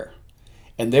underwear.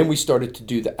 And then we started to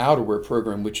do the outerwear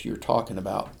program, which you're talking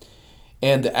about.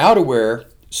 And the outerwear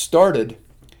started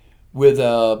with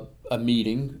a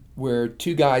meeting where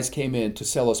two guys came in to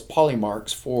sell us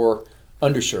polymarks for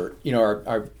undershirt,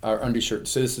 our undershirt.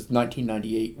 So this is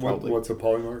 1998 probably. What's a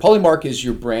polymark? Polymark is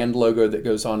your brand logo that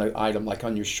goes on an item, like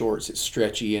on your shorts. It's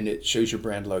stretchy and it shows your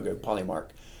brand logo, polymark.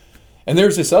 And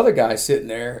there's this other guy sitting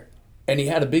there, and he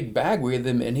had a big bag with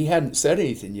him, and he hadn't said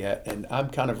anything yet. And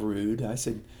I'm kind of rude. I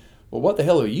said, well, what the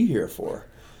hell are you here for?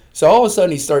 So all of a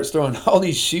sudden he starts throwing all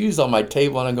these shoes on my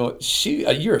table, and I'm going,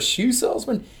 you're a shoe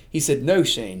salesman? He said, no,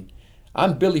 Shane,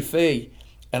 I'm Billy Fay,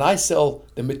 and I sell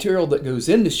the material that goes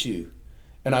in the shoe.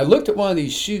 And I looked at one of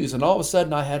these shoes, and all of a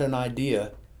sudden I had an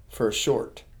idea for a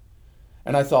short.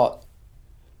 And I thought,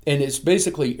 and it's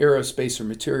basically aerospacer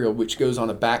material, which goes on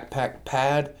a backpack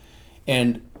pad.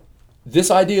 And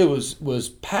this idea was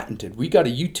patented. We got a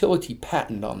utility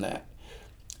patent on that.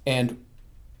 And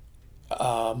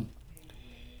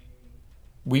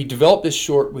we developed this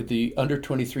short with the under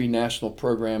 23 national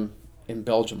program in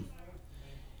Belgium,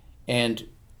 and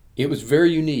it was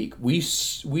very unique. We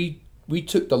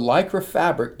took the lycra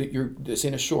fabric that's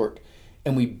in a short,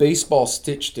 and we baseball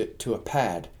stitched it to a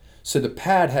pad. So the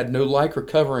pad had no lycra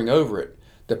covering over it.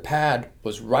 The pad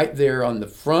was right there on the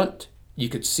front. You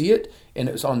could see it, and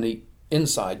it was on the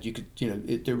inside. You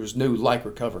could, there was no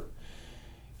lycra cover.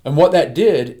 And what that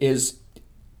did is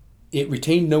it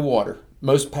retained no water.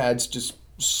 Most pads just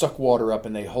suck water up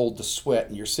and they hold the sweat,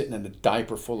 and you're sitting in a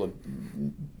diaper full of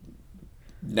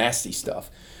nasty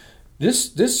stuff. The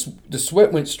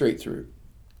sweat went straight through.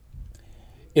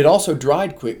 It also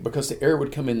dried quick because the air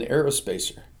would come in the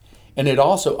aerospacer. And it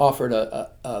also offered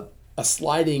a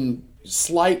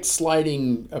slight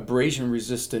sliding abrasion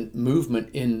resistant movement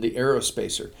in the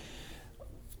aerospacer.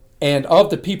 And of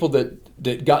the people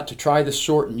that got to try this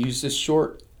short and use this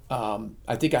short,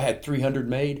 I think I had 300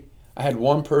 made. I had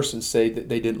one person say that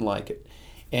they didn't like it.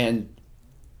 And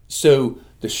so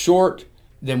the short,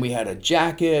 then we had a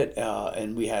jacket,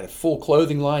 and we had a full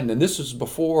clothing line. And this was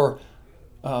before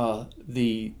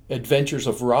the Adventures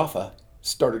of Rafa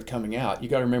started coming out. You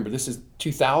got to remember, this is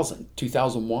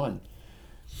 2001.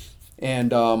 And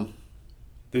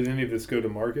did any of this go to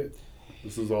market?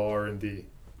 This was all R&D.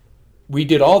 We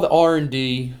did all the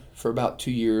R&D for about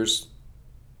 2 years.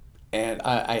 And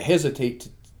I hesitate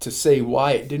to say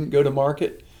why it didn't go to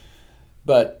market,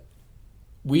 but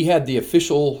we had the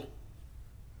official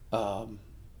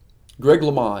Greg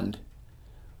LeMond.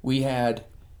 We had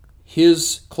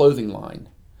his clothing line.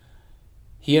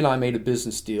 He and I made a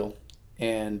business deal,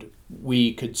 and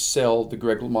we could sell the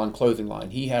Greg LeMond clothing line.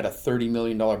 He had a $30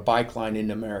 million bike line in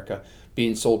America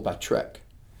being sold by Trek.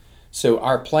 So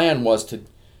our plan was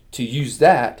to use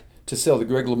that to sell the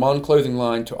Greg LeMond clothing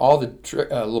line to all the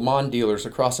LeMond dealers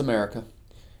across America.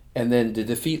 And then the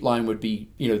DeFeet line would be,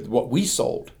 what we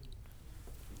sold.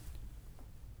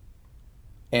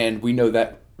 And we know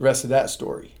that rest of that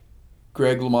story.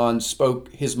 Greg LeMond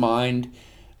spoke his mind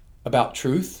about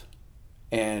truth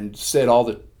and said all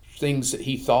the things that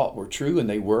he thought were true, and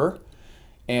they were.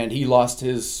 And he lost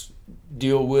his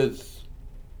deal with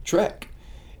Trek.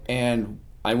 And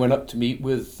I went up to meet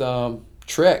with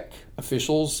Trek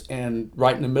officials, and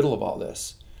right in the middle of all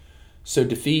this. So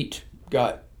DeFeet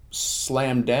got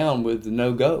slammed down with the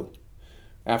no-go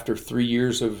after 3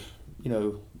 years of,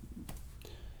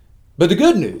 But the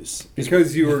good news is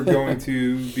because you were going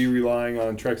to be relying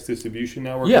on Trek's distribution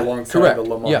network alongside correct. the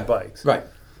Le Mans bikes. Right.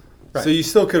 So you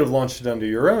still could have launched it under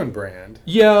your own brand.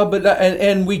 Yeah, but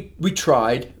and we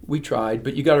tried,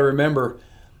 but you got to remember,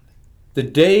 the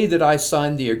day that I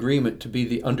signed the agreement to be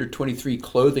the under 23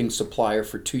 clothing supplier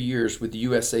for 2 years with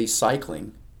USA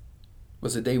Cycling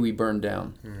was the day we burned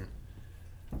down.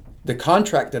 The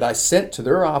contract that I sent to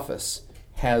their office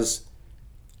has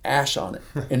ash on it,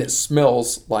 and it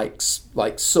smells like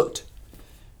soot.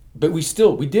 But we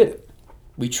did it.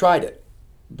 We tried it,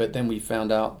 but then we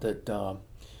found out that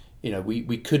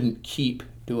we couldn't keep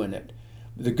doing it.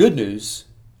 The good news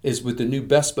is with the new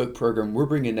Bespoke program, we're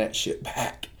bringing that shit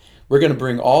back. We're going to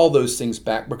bring all those things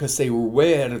back because they were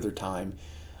way ahead of their time.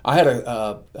 I had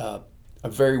a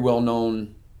very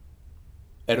well-known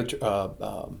editor,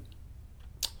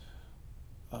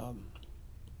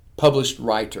 published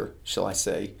writer, shall I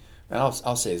say, and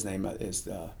I'll say his name is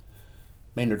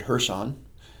Maynard Hirschon.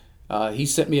 He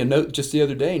sent me a note just the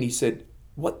other day, and he said,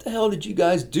 "What the hell did you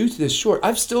guys do to this short?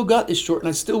 I've still got this short, and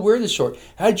I still wear this short.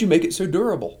 How did you make it so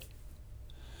durable?"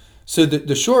 So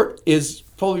the short is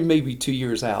probably maybe 2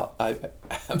 years out.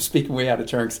 I'm speaking way out of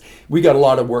turn 'cause we got a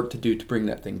lot of work to do to bring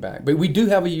that thing back. But we do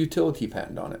have a utility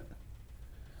patent on it.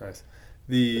 Nice.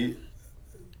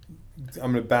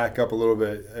 I'm going to back up a little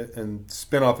bit and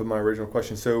spin off of my original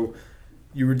question. So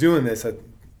you were doing this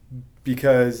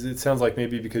because it sounds like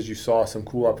maybe because you saw some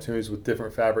cool opportunities with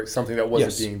different fabrics, something that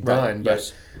wasn't being done. Right, but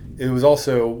yes. It was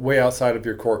also way outside of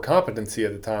your core competency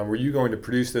at the time. Were you going to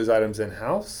produce those items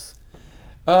in-house?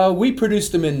 We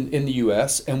produced them in the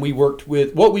U.S., and we worked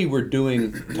with what we were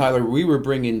doing, Tyler. We were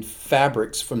bringing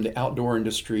fabrics from the outdoor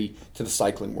industry to the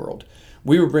cycling world.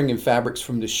 We were bringing fabrics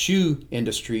from the shoe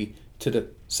industry to the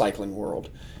cycling world.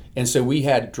 And so we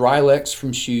had Drylex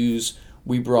from shoes.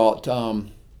 We brought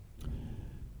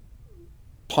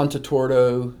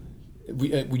Pontatordo.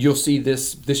 You'll see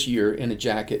this year in a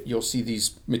jacket. You'll see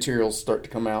these materials start to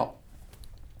come out.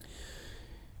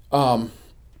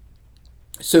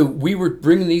 So we were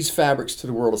bringing these fabrics to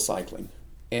the world of cycling,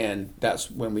 and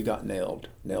that's when we got nailed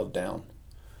down.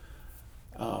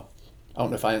 I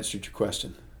don't know if I answered your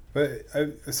question. But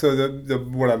so the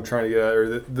what I'm trying to get at,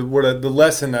 or the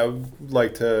lesson I would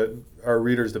like to our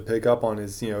readers to pick up on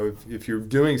is, if you're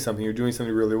doing something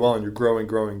really well, and you're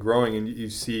growing, and you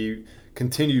see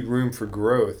continued room for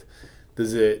growth,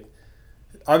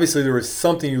 obviously there was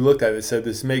something you looked at that said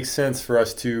this makes sense for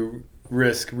us to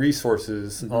risk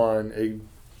resources on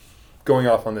going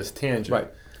off on this tangent.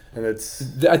 Right. And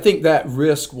I think that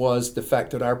risk was the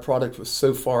fact that our product was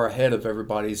so far ahead of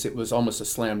everybody's, it was almost a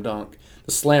slam dunk.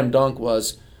 The slam dunk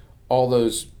was all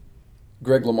those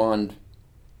Greg LeMond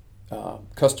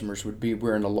customers would be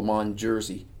wearing a LeMond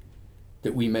jersey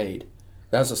that we made.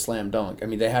 That was a slam dunk. I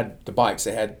mean, they had the bikes,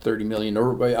 they had 30 million,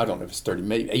 or I don't know if it's 30,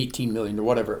 maybe 18 million or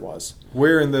whatever it was.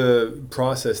 Where in the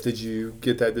process did you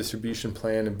get that distribution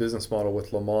plan and business model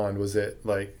with LeMond? Was it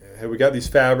like, hey, we got these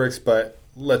fabrics, but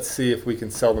let's see if we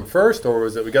can sell them first? Or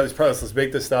was it, we got these products, let's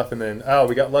make this stuff, and then,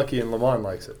 we got lucky and LeMond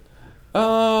likes it?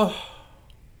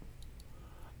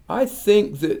 I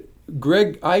think that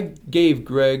I gave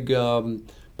Greg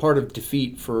part of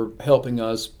DeFeet for helping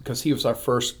us because he was our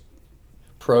first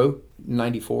pro in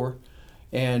 94.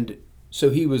 And so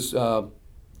he was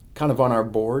kind of on our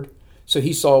board. So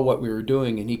he saw what we were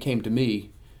doing and he came to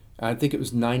me. I think it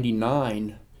was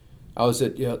 99. I was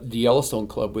at the Yellowstone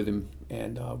Club with him,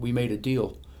 and we made a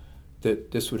deal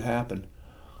that this would happen.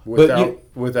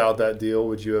 Without that deal,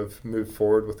 would you have moved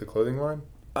forward with the clothing line?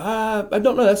 I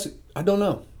don't know. I don't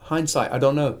know. Hindsight, I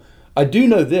don't know. I do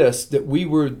know this, that we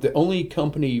were the only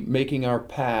company making our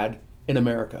pad in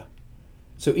America.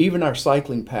 So even our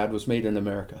cycling pad was made in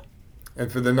America.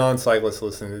 And for the non-cyclists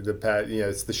listening, the pad,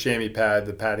 it's the chamois pad,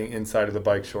 the padding inside of the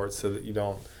bike shorts so that you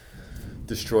don't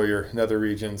destroy your nether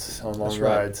regions on long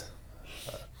rides.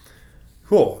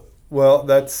 Cool. Well,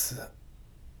 that's,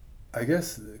 I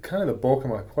guess, kind of the bulk of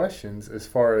my questions as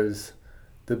far as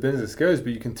the business goes,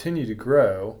 but you continue to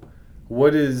grow.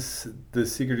 What is the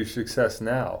secret of success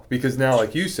now? Because now,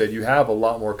 like you said, you have a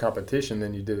lot more competition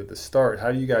than you did at the start.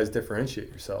 How do you guys differentiate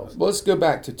yourselves? Well, let's go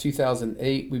back to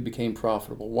 2008. We became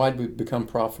profitable. Why did we become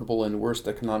profitable in the worst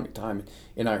economic time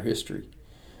in our history?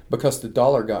 Because the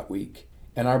dollar got weak,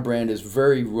 and our brand is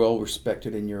very well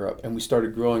respected in Europe, and we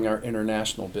started growing our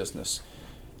international business.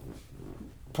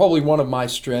 Probably one of my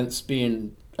strengths,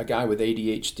 being a guy with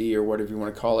ADHD or whatever you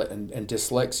want to call it, and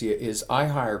dyslexia, is I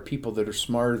hire people that are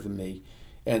smarter than me.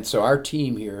 And so our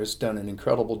team here has done an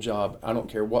incredible job. I don't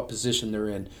care what position they're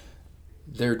in,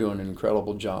 they're doing an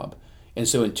incredible job. And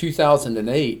so in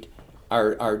 2008,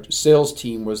 our sales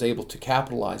team was able to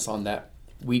capitalize on that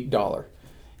weak dollar.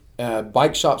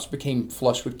 Bike shops became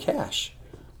flush with cash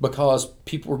because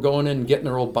people were going in and getting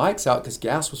their old bikes out because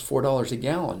gas was $4 a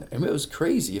gallon. I mean, it was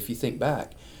crazy if you think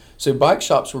back. So bike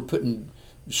shops were putting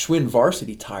Schwinn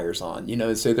varsity tires on,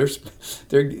 so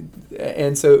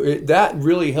that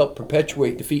really helped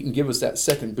perpetuate DeFeet and give us that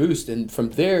second boost. And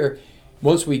from there,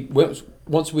 once we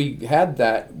had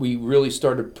that, we really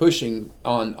started pushing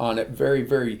on it very,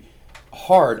 very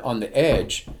hard on the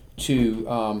edge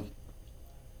to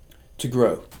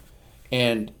grow.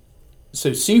 And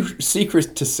so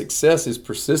secret to success is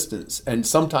persistence, and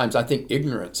sometimes I think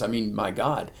ignorance. I mean, my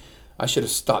God, I should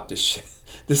have stopped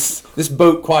this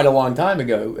boat quite a long time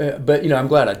ago. But I'm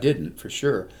glad I didn't, for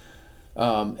sure.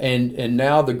 And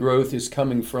now the growth is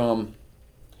coming from.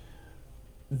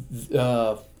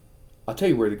 I'll tell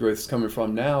you where the growth is coming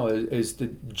from now is the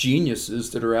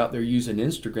geniuses that are out there using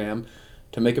Instagram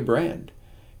to make a brand,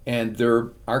 and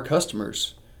they're our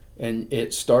customers. And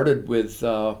it started with.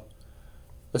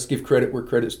 Let's give credit where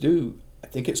credit's due. I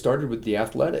think it started with The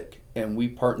Athletic, and we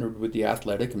partnered with The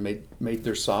Athletic and made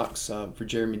their socks for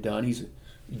Jeremy Dunn. He's a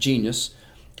genius.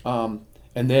 And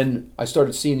then I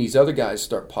started seeing these other guys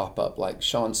start pop up, like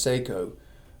Sean Seiko.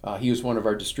 He was one of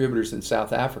our distributors in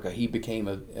South Africa. He became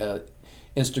a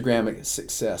Instagram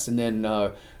success. And then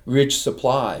Ridge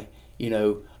Supply,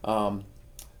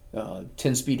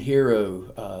 10-Speed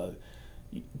Hero,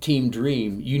 Team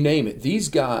Dream, you name it. These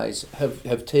guys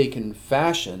have taken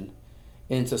fashion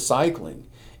into cycling.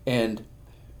 And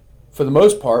for the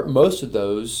most part, most of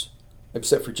those,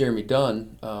 except for Jeremy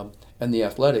Dunn and The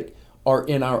Athletic, are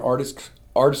in our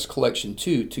artist collection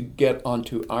too, to get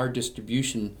onto our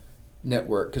distribution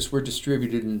network, because we're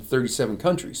distributed in 37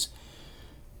 countries.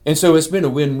 And so it's been a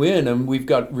win-win, and we've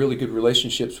got really good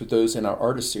relationships with those in our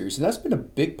artist series. And that's been a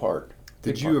big part.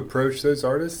 Did you approach those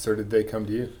artists, or did they come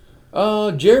to you?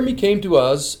 Jeremy came to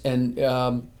us, and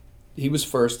he was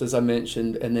first, as I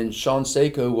mentioned, and then Sean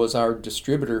Seiko was our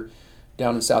distributor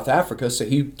down in South Africa, so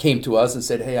he came to us and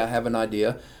said, hey, I have an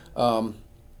idea.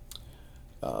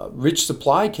 Rich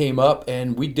Supply came up,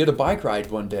 and we did a bike ride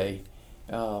one day,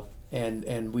 and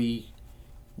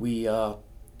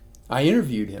I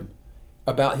interviewed him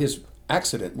about his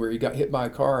accident where he got hit by a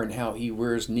car and how he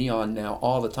wears neon now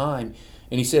all the time.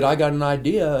 And he said, I got an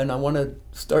idea and I want to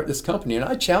start this company. And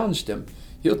I challenged him.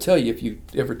 He'll tell you if you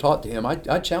ever talk to him. I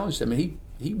challenged him, and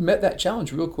he met that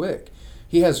challenge real quick.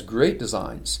 He has great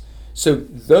designs. So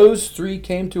those three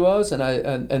came to us,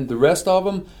 and the rest of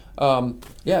them,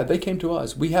 they came to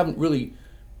us. We haven't really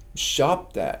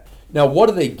shopped that. Now, what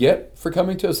do they get for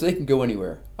coming to us? They can go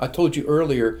anywhere. I told you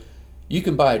earlier, you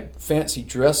can buy a fancy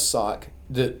dress sock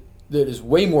that is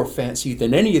way more fancy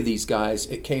than any of these guys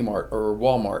at Kmart or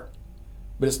Walmart,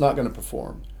 but it's not going to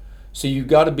perform. So you've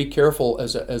got to be careful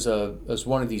as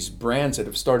one of these brands that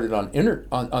have started on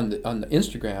the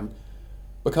Instagram,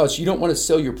 because you don't want to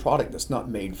sell your product that's not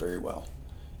made very well.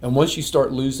 And once you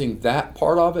start losing that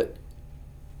part of it,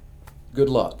 good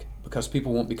luck, because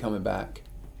people won't be coming back.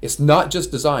 It's not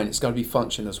just design; it's got to be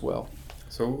function as well.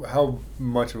 So how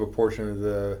much of a portion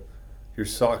of your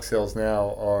sock sales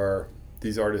now are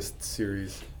these artist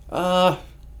series? I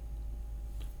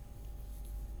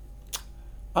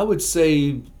would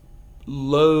say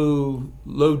low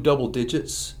double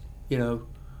digits. Is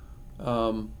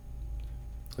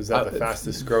that the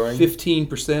fastest growing?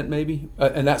 15% maybe,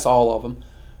 and that's all of them.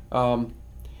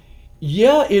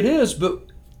 Yeah, it is,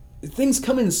 but things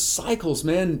come in cycles,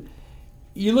 man.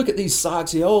 You look at these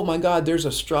socks, and oh my God, there's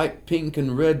a striped pink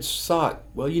and red sock.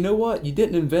 Well, you know what? You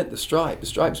didn't invent the stripe. The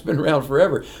stripe's been around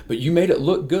forever, but you made it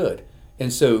look good.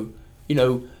 And so,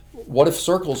 what if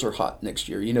circles are hot next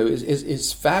year?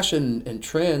 Is fashion and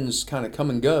trends kind of come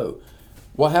and go?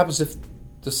 What happens if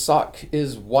the sock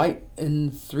is white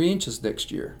and 3 inches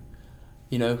next year?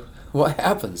 What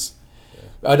happens?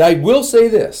 Yeah. And I will say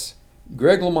this.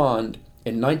 Greg LeMond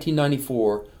in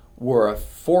 1994 wore a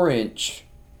 4-inch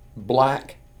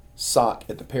black sock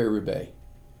at the Paris-Roubaix.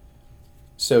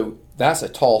 So that's a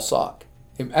tall sock.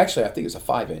 Actually, I think it's a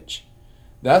 5-inch.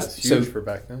 That's huge for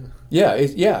back then. Yeah,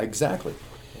 exactly.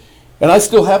 And I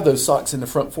still have those socks in the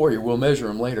front foyer. We'll measure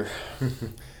them later.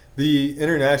 The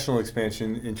international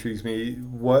expansion intrigues me.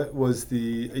 What was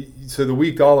so the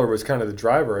weak dollar was kind of the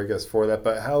driver, I guess, for that,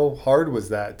 but how hard was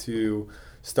that to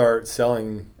start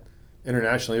selling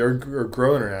internationally or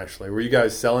grow internationally? Were you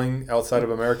guys selling outside of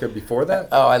America before that?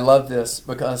 Oh, I love this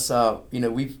because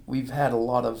we've had a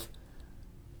lot of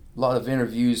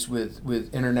interviews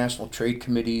with international trade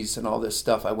committees and all this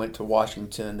stuff. I went to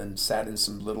Washington and sat in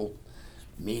some little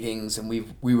meetings, and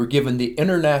we were given the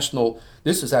international.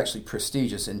 This is actually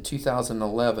prestigious. In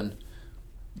 2011,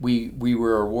 we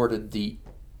were awarded the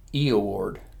E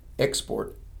Award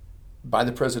Export by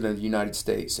the President of the United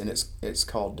States, and it's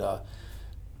called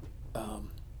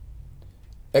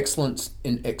Excellence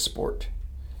in Export.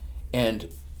 And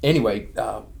anyway,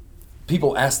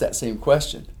 people ask that same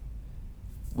question.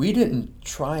 We didn't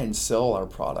try and sell our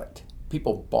product.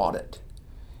 People bought it.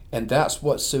 And that's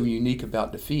what's so unique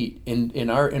about DeFeet. In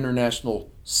our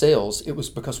international sales, it was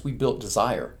because we built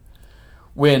desire.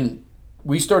 When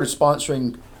we started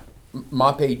sponsoring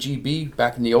Mape GB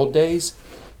back in the old days,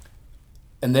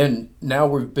 and then now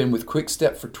we've been with Quick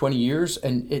Step for 20 years,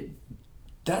 and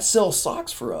that sells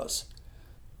socks for us.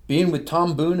 Being with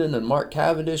Tom Boonen and Mark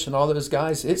Cavendish and all those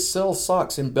guys, it sells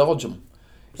socks in Belgium.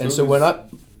 And so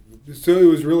So it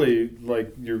was really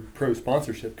like your pro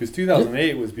sponsorship, because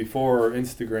 2008 was before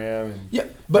Instagram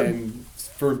and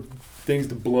for things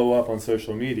to blow up on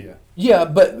social media. Yeah,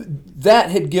 but that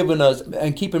had given us,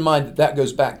 and keep in mind that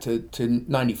goes back to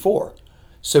 94.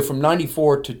 So from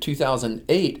 94 to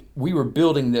 2008, we were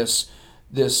building this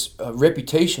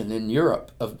reputation in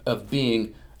Europe of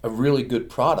being a really good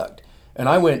product. And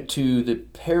I went to the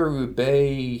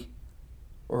Paris-Roubaix,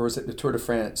 or was it the Tour de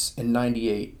France, in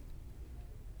 98.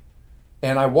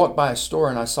 And I walked by a store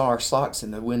and I saw our socks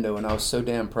in the window, and I was so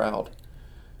damn proud.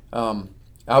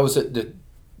 I was at the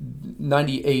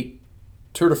 98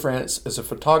 Tour de France as a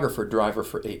photographer driver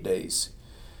for 8 days.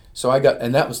 So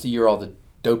and that was the year all the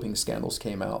doping scandals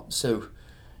came out. So,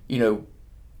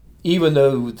 even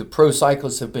though the pro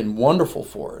cyclists have been wonderful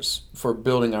for us for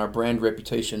building our brand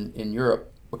reputation in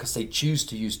Europe because they choose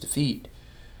to use DeFeet,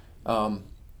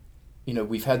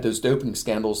 we've had those doping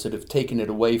scandals that have taken it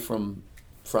away from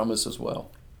us as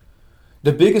well.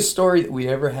 The biggest story that we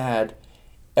ever had,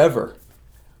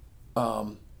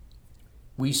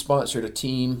 we sponsored a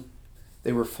team.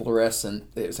 They were fluorescent.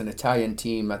 It was an Italian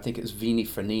team. I think it was Vini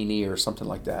Fanini or something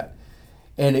like that.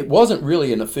 And it wasn't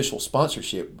really an official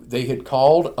sponsorship. They had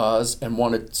called us and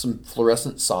wanted some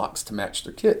fluorescent socks to match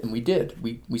their kit, and we did.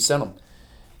 We sent them.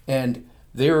 And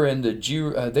they were in the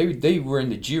Giro. They were in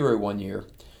the Giro one year.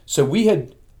 So we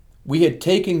had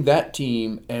taken that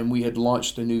team and we had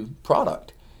launched a new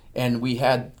product, and we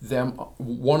had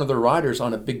one of the riders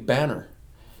on a big banner.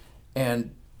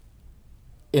 And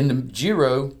in the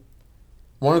Giro,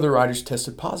 one of the riders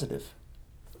tested positive.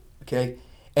 Okay?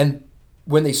 And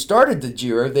when they started the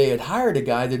Giro, they had hired a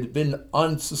guy that had been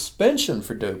on suspension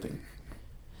for doping,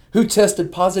 who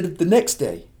tested positive the next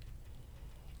day.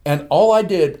 And all I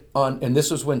did and this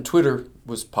was when Twitter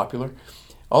was popular,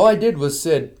 all I did was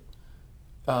said,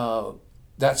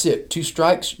 that's it. 2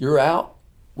 strikes, you're out.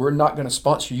 We're not going to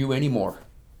sponsor you anymore.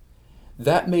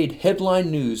 That made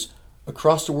headline news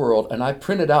across the world, and I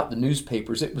printed out the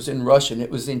newspapers. It was in Russian,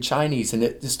 it was in Chinese, and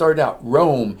it started out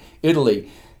Rome, Italy,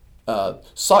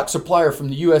 sock supplier from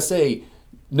the USA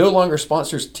no longer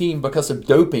sponsors team because of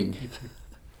doping.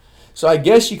 So I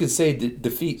guess you could say that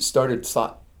DeFeet started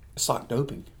sock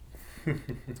doping.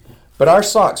 But our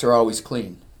socks are always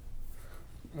clean.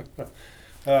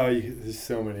 There's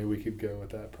so many we could go with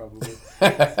that probably.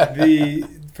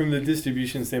 From the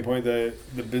distribution standpoint, the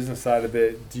business side of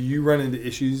it, do you run into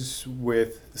issues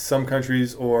with some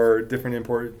countries or different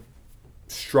import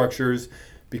structures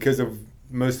because of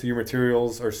most of your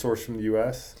materials are sourced from the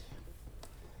U.S.?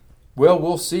 Well,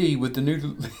 we'll see with the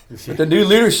new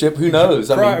leadership. Who knows?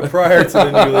 Prior to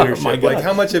the new leadership, like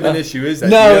how much of an issue is that?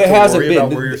 No, it hasn't been.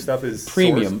 About where your stuff is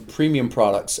premium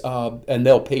products, and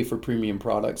they'll pay for premium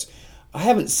products. I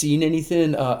haven't seen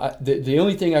anything. The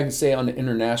only thing I can say on the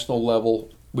international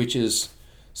level, which is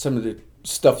some of the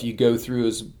stuff you go through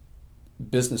as a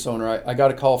business owner, I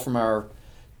got a call from our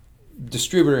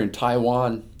distributor in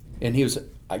Taiwan, and he was.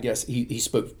 I guess he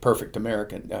spoke perfect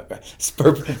American.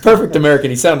 Perfect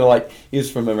American. He sounded like he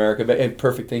was from America, but in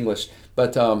perfect English.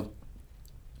 But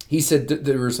he said that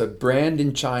there was a brand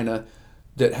in China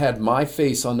that had my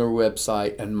face on their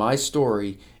website and my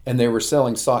story, and they were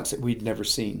selling socks that we'd never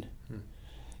seen.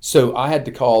 So I had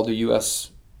to call the U.S.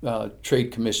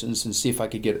 trade commissions and see if I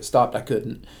could get it stopped. I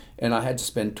couldn't, and I had to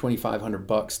spend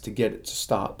 $2,500 to get it to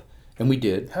stop. And we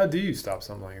did. How do you stop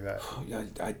something like that?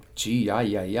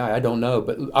 I don't know.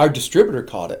 But our distributor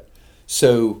caught it.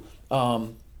 So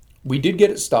we did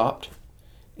get it stopped.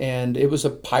 And it was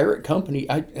a pirate company.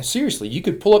 Seriously, you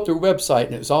could pull up their website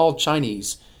and it was all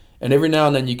Chinese. And every now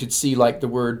and then you could see like the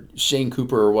word Shane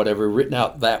Cooper or whatever written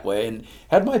out that way. And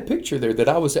had my picture there that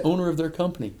I was the owner of their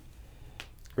company.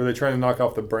 Were they trying to knock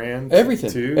off the brand?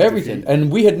 Everything.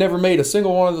 And we had never made a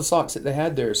single one of the socks that they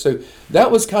had there. So that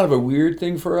was kind of a weird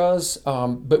thing for us.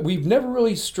 But we've never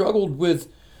really struggled with,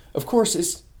 of course,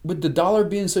 it's with the dollar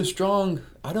being so strong,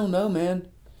 I don't know, man.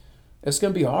 It's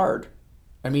going to be hard.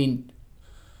 I mean,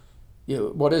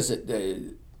 what is it?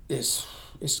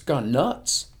 It's gone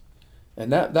nuts.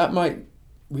 And that might,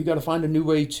 we got to find a new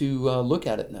way to look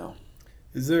at it now.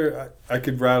 Is there? I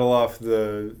could rattle off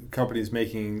the companies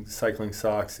making cycling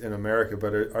socks in America,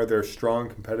 but are there strong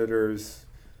competitors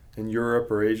in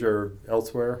Europe or Asia or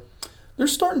elsewhere? They're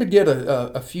starting to get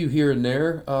a few here and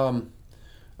there.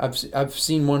 I've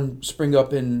seen one spring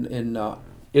up in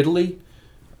Italy,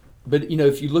 but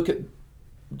if you look at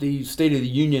the State of the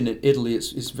Union in Italy,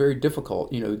 it's very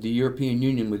difficult. The European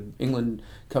Union with England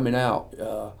coming out.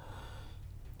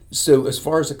 So as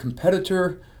far as a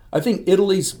competitor, I think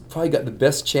Italy's probably got the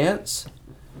best chance.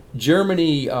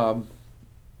 Germany,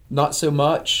 not so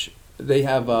much. They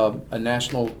have a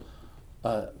national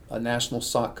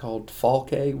sock called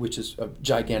Falke, which is a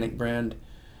gigantic brand.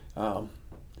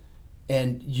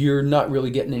 And you're not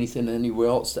really getting anything anywhere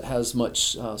else that has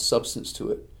much substance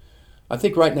to it. I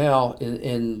think right now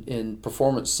in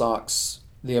performance socks,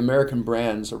 the American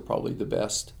brands are probably the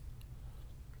best.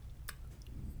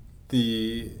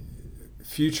 The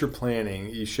future planning,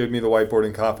 you showed me the whiteboard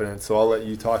in confidence, so I'll let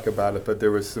you talk about it, but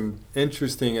there was some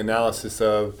interesting analysis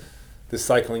of the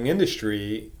cycling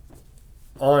industry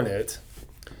on it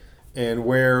and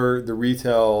where the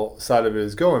retail side of it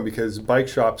is going, because bike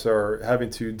shops are having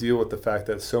to deal with the fact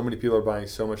that so many people are buying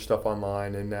so much stuff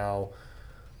online, and now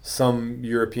some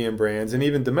European brands and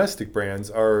even domestic brands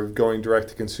are going direct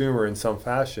to consumer in some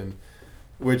fashion,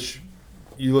 which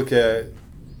you look at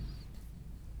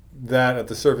that at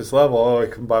the surface level, I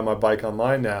can buy my bike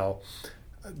online now.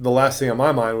 The last thing on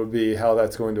my mind would be how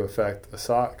that's going to affect a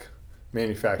sock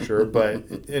manufacturer.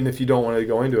 And if you don't want to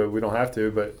go into it, we don't have to,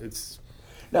 but it's...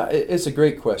 No, it's a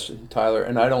great question, Tyler,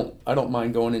 and I don't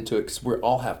mind going into it because we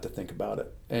all have to think about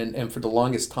it. And for the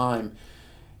longest time,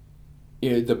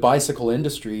 the bicycle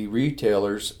industry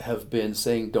retailers have been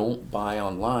saying don't buy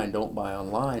online,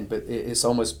 but it's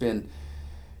almost been,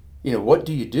 what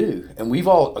do you do? And we've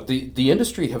all the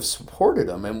industry have supported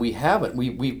them, and we haven't.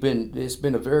 It's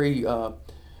been a very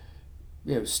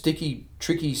sticky,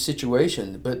 tricky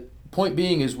situation. But point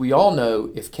being is, we all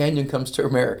know if Canyon comes to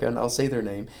America, and I'll say their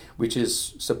name, which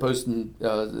is supposed in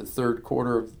the third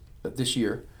quarter of this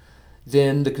year,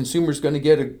 then the consumer's going to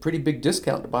get a pretty big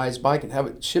discount to buy his bike and have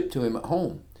it shipped to him at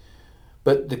home.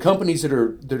 But the companies that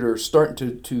are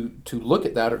starting to look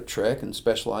at that are Trek and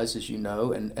Specialized, as you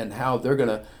know, and how they're going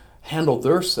to handle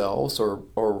themselves,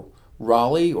 or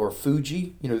Raleigh or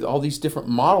Fuji, all these different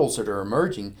models that are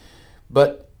emerging.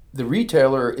 But the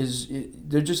retailer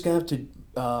they're just going to have to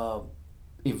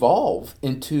evolve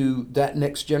into that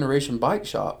next generation bike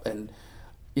shop, and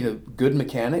good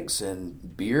mechanics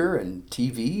and beer and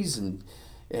TVs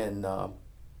and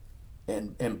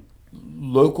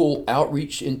local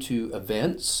outreach into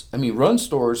events. I mean, run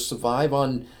stores survive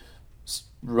on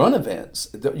run events.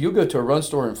 You'll go to a run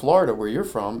store in Florida where you're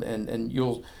from, and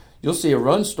you'll see a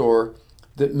run store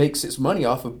that makes its money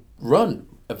off of run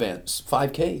events,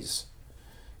 5Ks.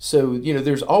 So,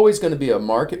 there's always going to be a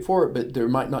market for it, but there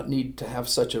might not need to have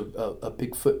such a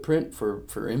big footprint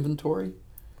for inventory.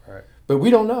 Right. But we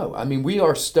don't know. I mean, we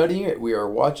are studying it. We are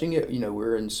watching it.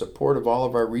 We're in support of all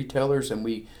of our retailers, and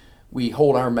we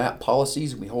hold our MAP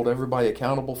policies, and we hold everybody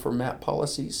accountable for MAP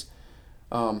policies.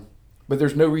 But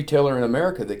there's no retailer in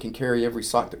America that can carry every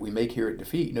sock that we make here at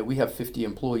DeFeet. We have 50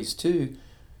 employees too,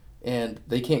 and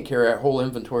they can't carry our whole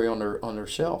inventory on their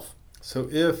shelf. So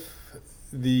if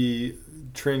the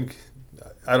trend,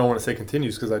 I don't want to say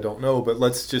continues because I don't know, but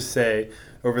let's just say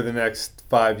over the next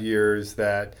 5 years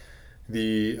that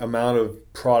the amount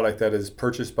of product that is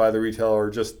purchased by the retailer,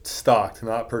 just stocked,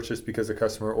 not purchased because a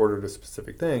customer ordered a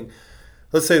specific thing,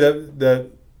 let's say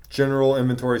that general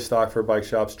inventory stock for bike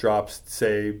shops drops,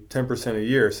 say, 10% a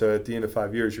year. So at the end of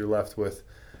 5 years, you're left with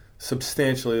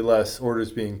substantially less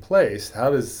orders being placed.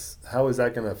 How is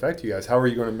that going to affect you guys? How are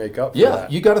you going to make up for that? Yeah,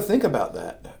 you got to think about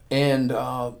that. And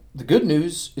the good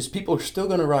news is people are still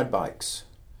going to ride bikes.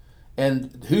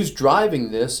 And who's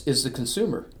driving this is the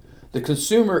consumer. The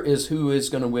consumer is who is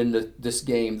going to win this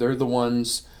game. They're the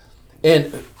ones.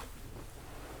 And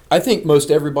I think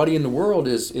most everybody in the world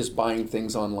is buying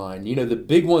things online. The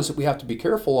big ones that we have to be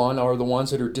careful on are the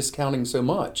ones that are discounting so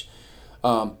much.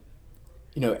 Amazon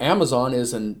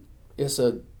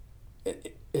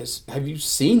have you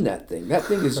seen that thing? That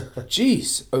thing is,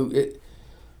 geez,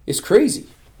 it's crazy.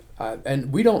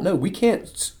 And we don't know.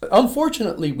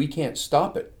 Unfortunately, we can't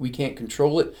stop it. We can't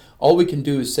control it. All we can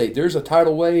do is say, there's a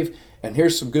tidal wave, and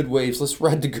here's some good waves. Let's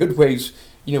ride the good waves,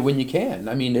 when you can.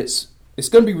 I mean, it's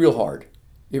going to be real hard.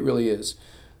 It really is.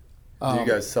 Do you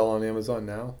guys sell on Amazon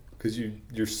now? Because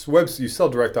you sell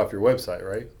direct off your website,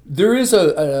 right? There is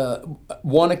a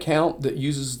one account that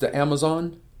uses the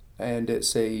Amazon, and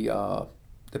it's the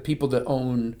people that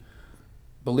own,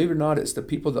 believe it or not, it's the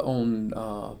people that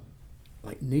own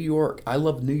like New York. I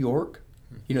love New York.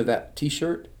 That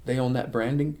T-shirt. They own that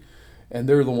branding, and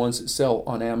they're the ones that sell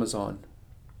on Amazon.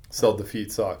 Sell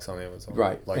DeFeet socks on Amazon,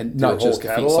 right? Like and not just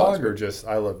catalog, socks, or just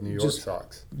I love New York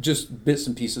socks. Just bits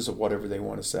and pieces of whatever they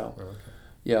want to sell. Oh, okay.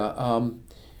 Yeah.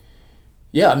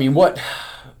 Yeah. I mean,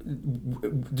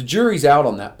 the jury's out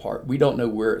on that part. We don't know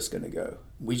where it's going to go.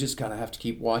 we just kind of have to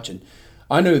keep watching.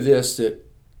 I know this, that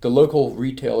the local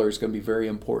retailer is going to be very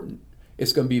important.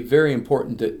 It's going to be very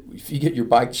important that if you get your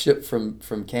bike shipped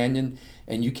from Canyon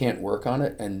and you can't work on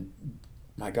it, and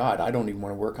my God, I don't even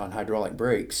want to work on hydraulic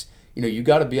brakes. You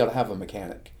got to be able to have a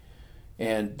mechanic.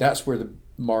 And that's where the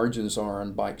margins are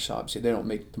on bike shops. They don't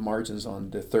make the margins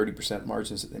on the 30%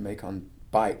 margins that they make on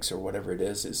bikes or whatever it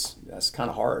is. That's kind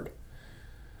of hard.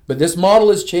 But this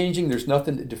model is changing. There's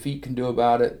nothing that DeFeet can do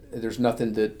about it. There's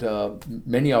nothing that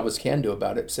many of us can do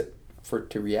about it except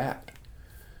to react.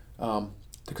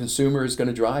 The consumer is going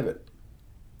to drive it,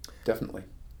 definitely.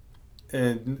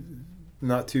 And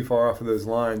not too far off of those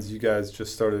lines, you guys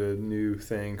just started a new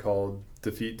thing called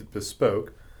DeFeet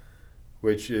Bespoke,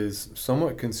 which is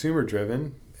somewhat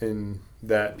consumer-driven in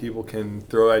that people can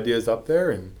throw ideas up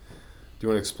there. And do you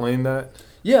want to explain that?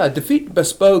 Yeah, DeFeet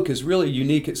Bespoke is really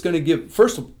unique. It's going to give,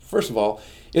 first of all,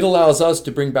 it allows us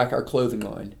to bring back our clothing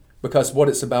line, because what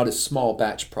it's about is small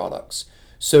batch products.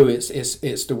 So it's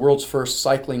the world's first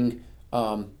cycling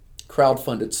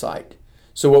crowd-funded site.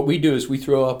 So what we do is we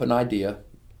throw up an idea,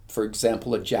 for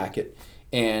example, a jacket,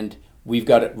 and we've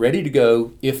got it ready to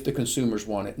go if the consumers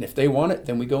want it. And if they want it,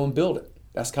 then we go and build it.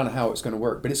 That's kind of how it's going to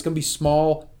work. But it's going to be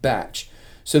small batch.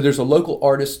 So there's a local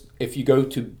artist. If you go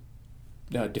to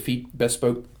DeFeet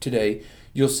Bespoke today,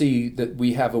 you'll see that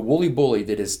we have a woolly bully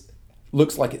that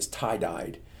looks like it's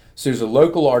tie-dyed. So there's a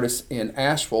local artist in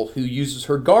Asheville who uses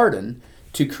her garden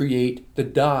to create the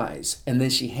dyes, and then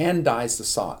she hand dyes the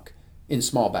sock in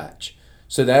small batch.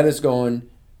 So that is going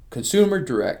consumer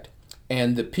direct,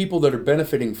 and the people that are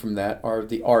benefiting from that are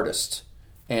the artists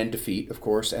and DeFeet, of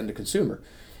course, and the consumer.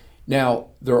 Now,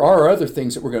 there are other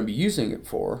things that we're going to be using it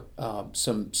for,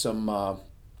 some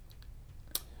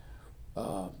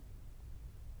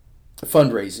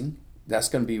fundraising. That's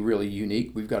going to be really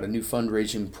unique. We've got a new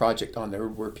fundraising project on there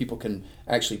where people can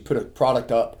actually put a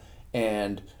product up,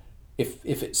 and if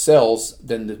it sells,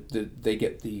 then they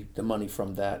get the money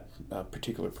from that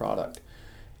particular product.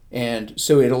 And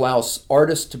so it allows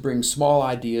artists to bring small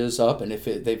ideas up, and if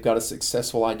they've got a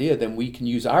successful idea, then we can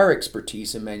use our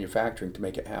expertise in manufacturing to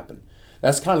make it happen.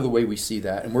 That's kind of the way we see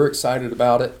that, and we're excited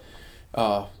about it,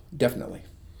 definitely.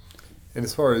 And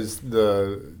as far as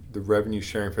the revenue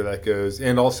sharing for that goes,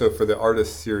 and also for the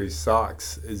Artist Series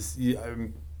socks,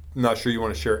 I'm not sure you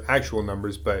want to share actual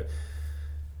numbers, but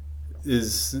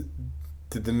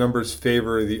did the numbers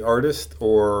favor the artist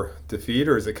or DeFeet,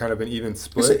 or is it kind of an even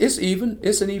split? It's even.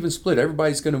 It's an even split.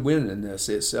 Everybody's going to win in this.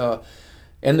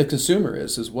 And the consumer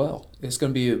is as well. It's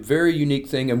going to be a very unique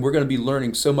thing, and we're going to be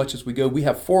learning so much as we go. We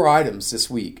have 4 items this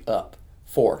week up.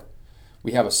 4.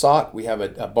 We have a sock. We have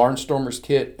a Barnstormers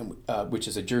kit, which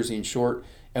is a jersey and short,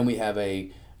 and we have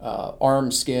a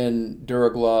arm skin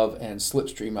DuraGlove and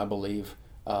Slipstream, I believe,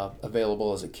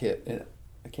 available as a kit. And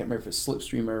I can't remember if it's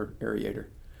Slipstream or Aerator.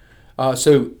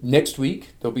 So next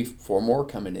week, there'll be 4 more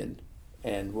coming in,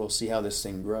 and we'll see how this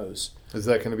thing grows. Is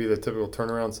that going to be the typical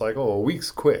turnaround cycle? A week's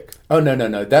quick. Oh,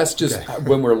 no. That's just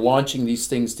when we're launching these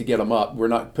things to get them up. We're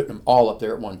not putting them all up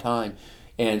there at one time.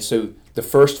 And so the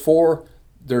first 4,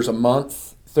 there's a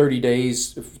month, 30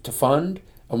 days to fund,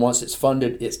 and once it's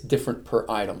funded, it's different per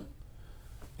item.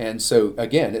 And so,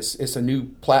 again, it's a new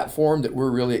platform that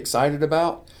we're really excited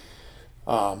about.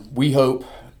 We hope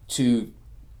to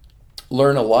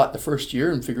learn a lot the first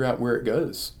year and figure out where it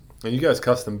goes. And you guys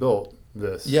custom built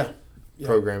this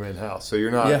program in-house, so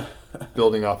you're not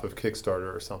building off of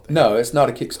Kickstarter or something. No, it's not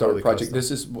a Kickstarter totally project. Custom.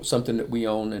 This is something that we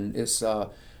own, and it's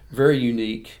very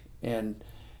unique. And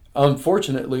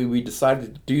unfortunately, we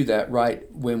decided to do that right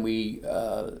when we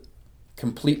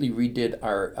completely redid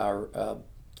our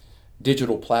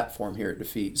digital platform here at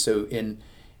DeFeet. So in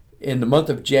the month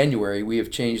of January, we have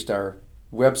changed our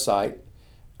website,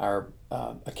 our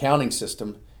accounting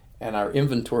system, and our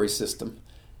inventory system,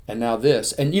 and now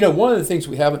this. And one of the things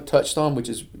we haven't touched on, which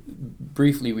is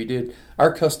briefly we did,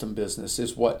 our custom business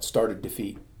is what started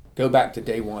DeFeet. Go back to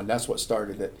day one, that's what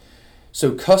started it.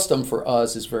 So custom for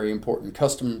us is very important.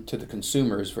 Custom to the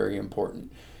consumer is very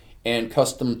important. And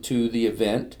custom to the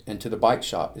event and to the bike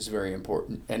shop is very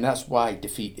important. And that's why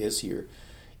DeFeet is here.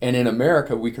 And in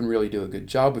America, we can really do a good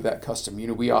job with that custom.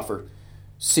 We offer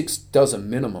 6 dozen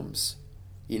minimums.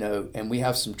 And we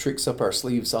have some tricks up our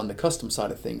sleeves on the custom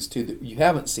side of things too that you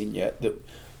haven't seen yet, that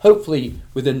hopefully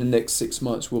within the next 6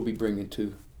 months we'll be bringing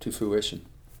to fruition.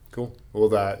 Cool. Will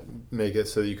that make it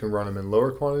so you can run them in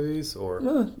lower quantities, or?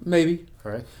 Maybe.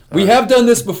 All right. We have done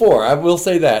this before, I will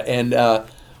say that. And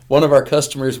one of our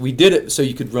customers, we did it so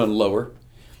you could run lower.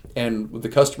 And the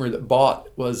customer that bought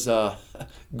was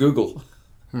Google.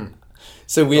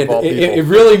 So we had Of all it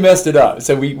really messed it up.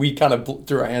 So we kind of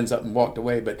threw our hands up and walked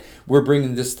away. But we're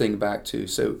bringing this thing back too.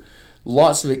 So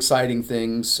lots of exciting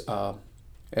things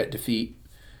at DeFeet,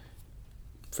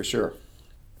 for sure.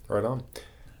 Right on.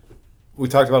 We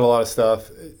talked about a lot of stuff.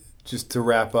 Just to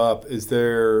wrap up, is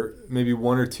there maybe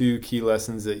one or two key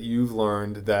lessons that you've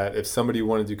learned that if somebody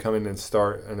wanted to come in and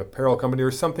start an apparel company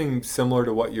or something similar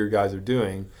to what your guys are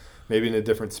doing, maybe in a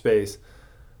different space,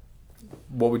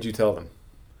 what would you tell them?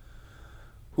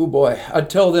 Oh boy,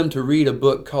 I'd tell them to read a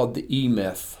book called The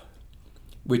E-Myth,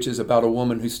 which is about a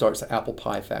woman who starts an apple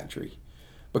pie factory.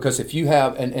 Because if you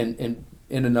have, and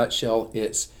in a nutshell,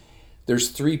 there's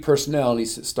three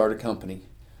personalities that start a company.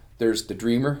 There's the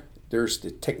dreamer, there's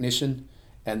the technician,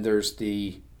 and there's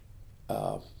the,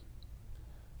 the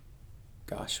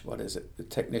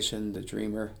technician, the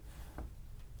dreamer,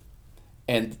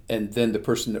 and then the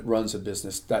person that runs a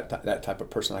business, that type of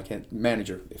person,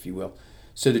 manager, if you will.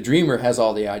 So the dreamer has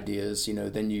all the ideas,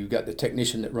 then you've got the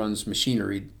technician that runs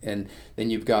machinery, and then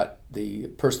you've got the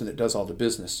person that does all the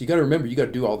business. You got to remember, you got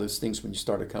to do all those things when you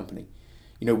start a company.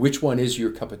 Which one is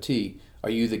your cup of tea? Are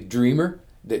you the dreamer,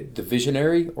 the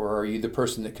visionary, or are you the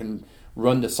person that can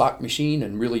run the sock machine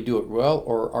and really do it well,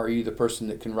 or are you the person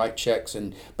that can write checks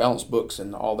and balance books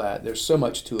and all that? There's so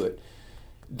much to it.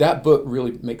 That book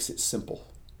really makes it simple.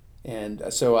 And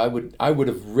so I would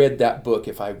have read that book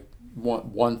if I want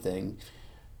one thing.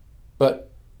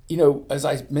 But, as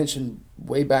I mentioned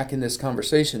way back in this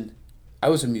conversation, I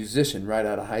was a musician right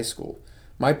out of high school.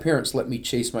 My parents let me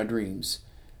chase my dreams.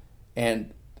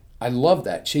 And I love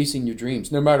that, chasing your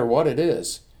dreams, no matter what it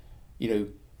is.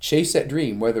 Chase that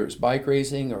dream, whether it's bike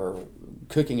racing or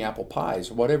cooking apple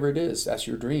pies, whatever it is, that's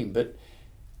your dream. But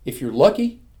if you're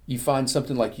lucky, you find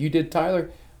something like you did,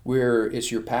 Tyler, where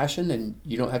it's your passion and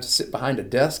you don't have to sit behind a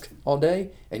desk all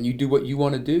day and you do what you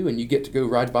want to do and you get to go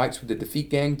ride bikes with the DeFeet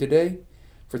gang today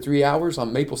for 3 hours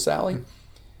on Maple Sally.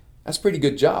 That's a pretty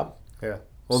good job. Yeah.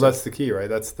 Well, that's the key, right?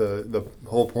 That's the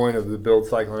whole point of the build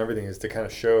cycle and everything, is to kind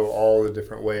of show all the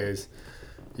different ways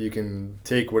you can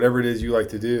take whatever it is you like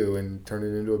to do and turn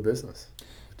it into a business.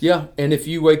 Yeah, and if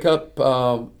you wake up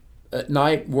at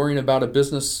night worrying about a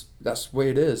business, that's the way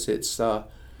it is. It's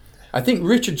I think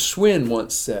Richard Swin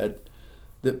once said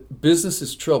that business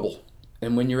is trouble,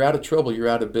 and when you're out of trouble, you're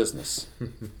out of business.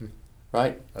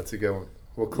 Right? That's a good one.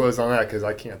 We'll close on that because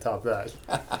I can't top that.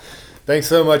 Thanks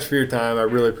so much for your time. I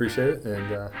really appreciate it,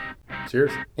 and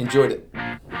cheers. Enjoyed it.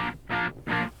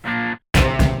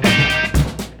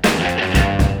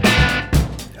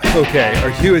 Okay,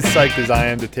 are you as psyched as I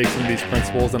am to take some of these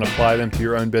principles and apply them to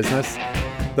your own business?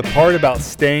 The part about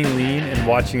staying lean and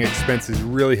watching expenses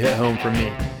really hit home for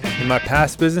me. In my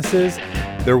past businesses,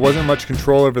 there wasn't much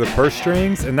control over the purse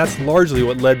strings, and that's largely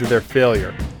what led to their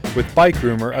failure. With Bike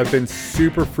Groomer, I've been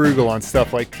super frugal on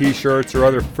stuff like t-shirts or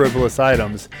other frivolous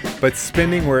items, but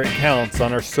spending where it counts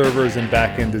on our servers and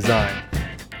back-end design.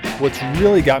 What's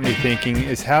really got me thinking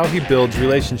is how he builds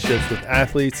relationships with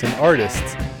athletes and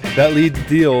artists that lead to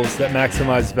deals that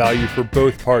maximize value for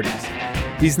both parties.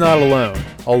 He's not alone.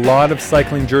 A lot of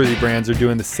cycling jersey brands are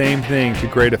doing the same thing to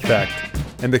great effect,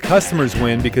 and the customers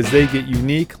win because they get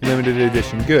unique, limited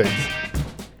edition goods.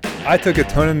 I took a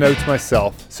ton of notes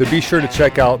myself, so be sure to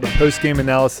check out the post-game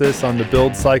analysis on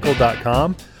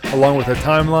thebuildcycle.com, along with a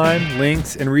timeline,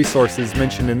 links, and resources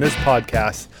mentioned in this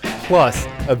podcast, plus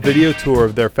a video tour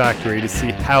of their factory to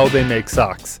see how they make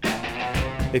socks.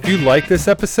 If you like this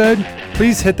episode,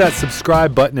 please hit that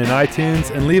subscribe button in iTunes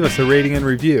and leave us a rating and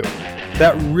review.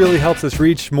 That really helps us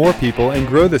reach more people and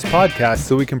grow this podcast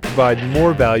so we can provide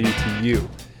more value to you.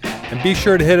 And be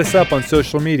sure to hit us up on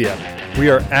social media. We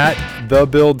are at The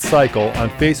Build Cycle on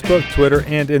Facebook, Twitter,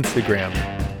 and Instagram.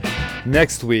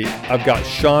 Next week, I've got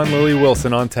Sean Lilly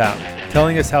Wilson on tap,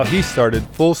 telling us how he started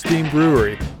Full Steam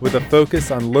Brewery with a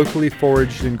focus on locally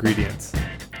foraged ingredients.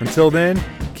 Until then,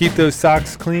 keep those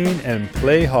socks clean and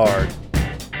play hard.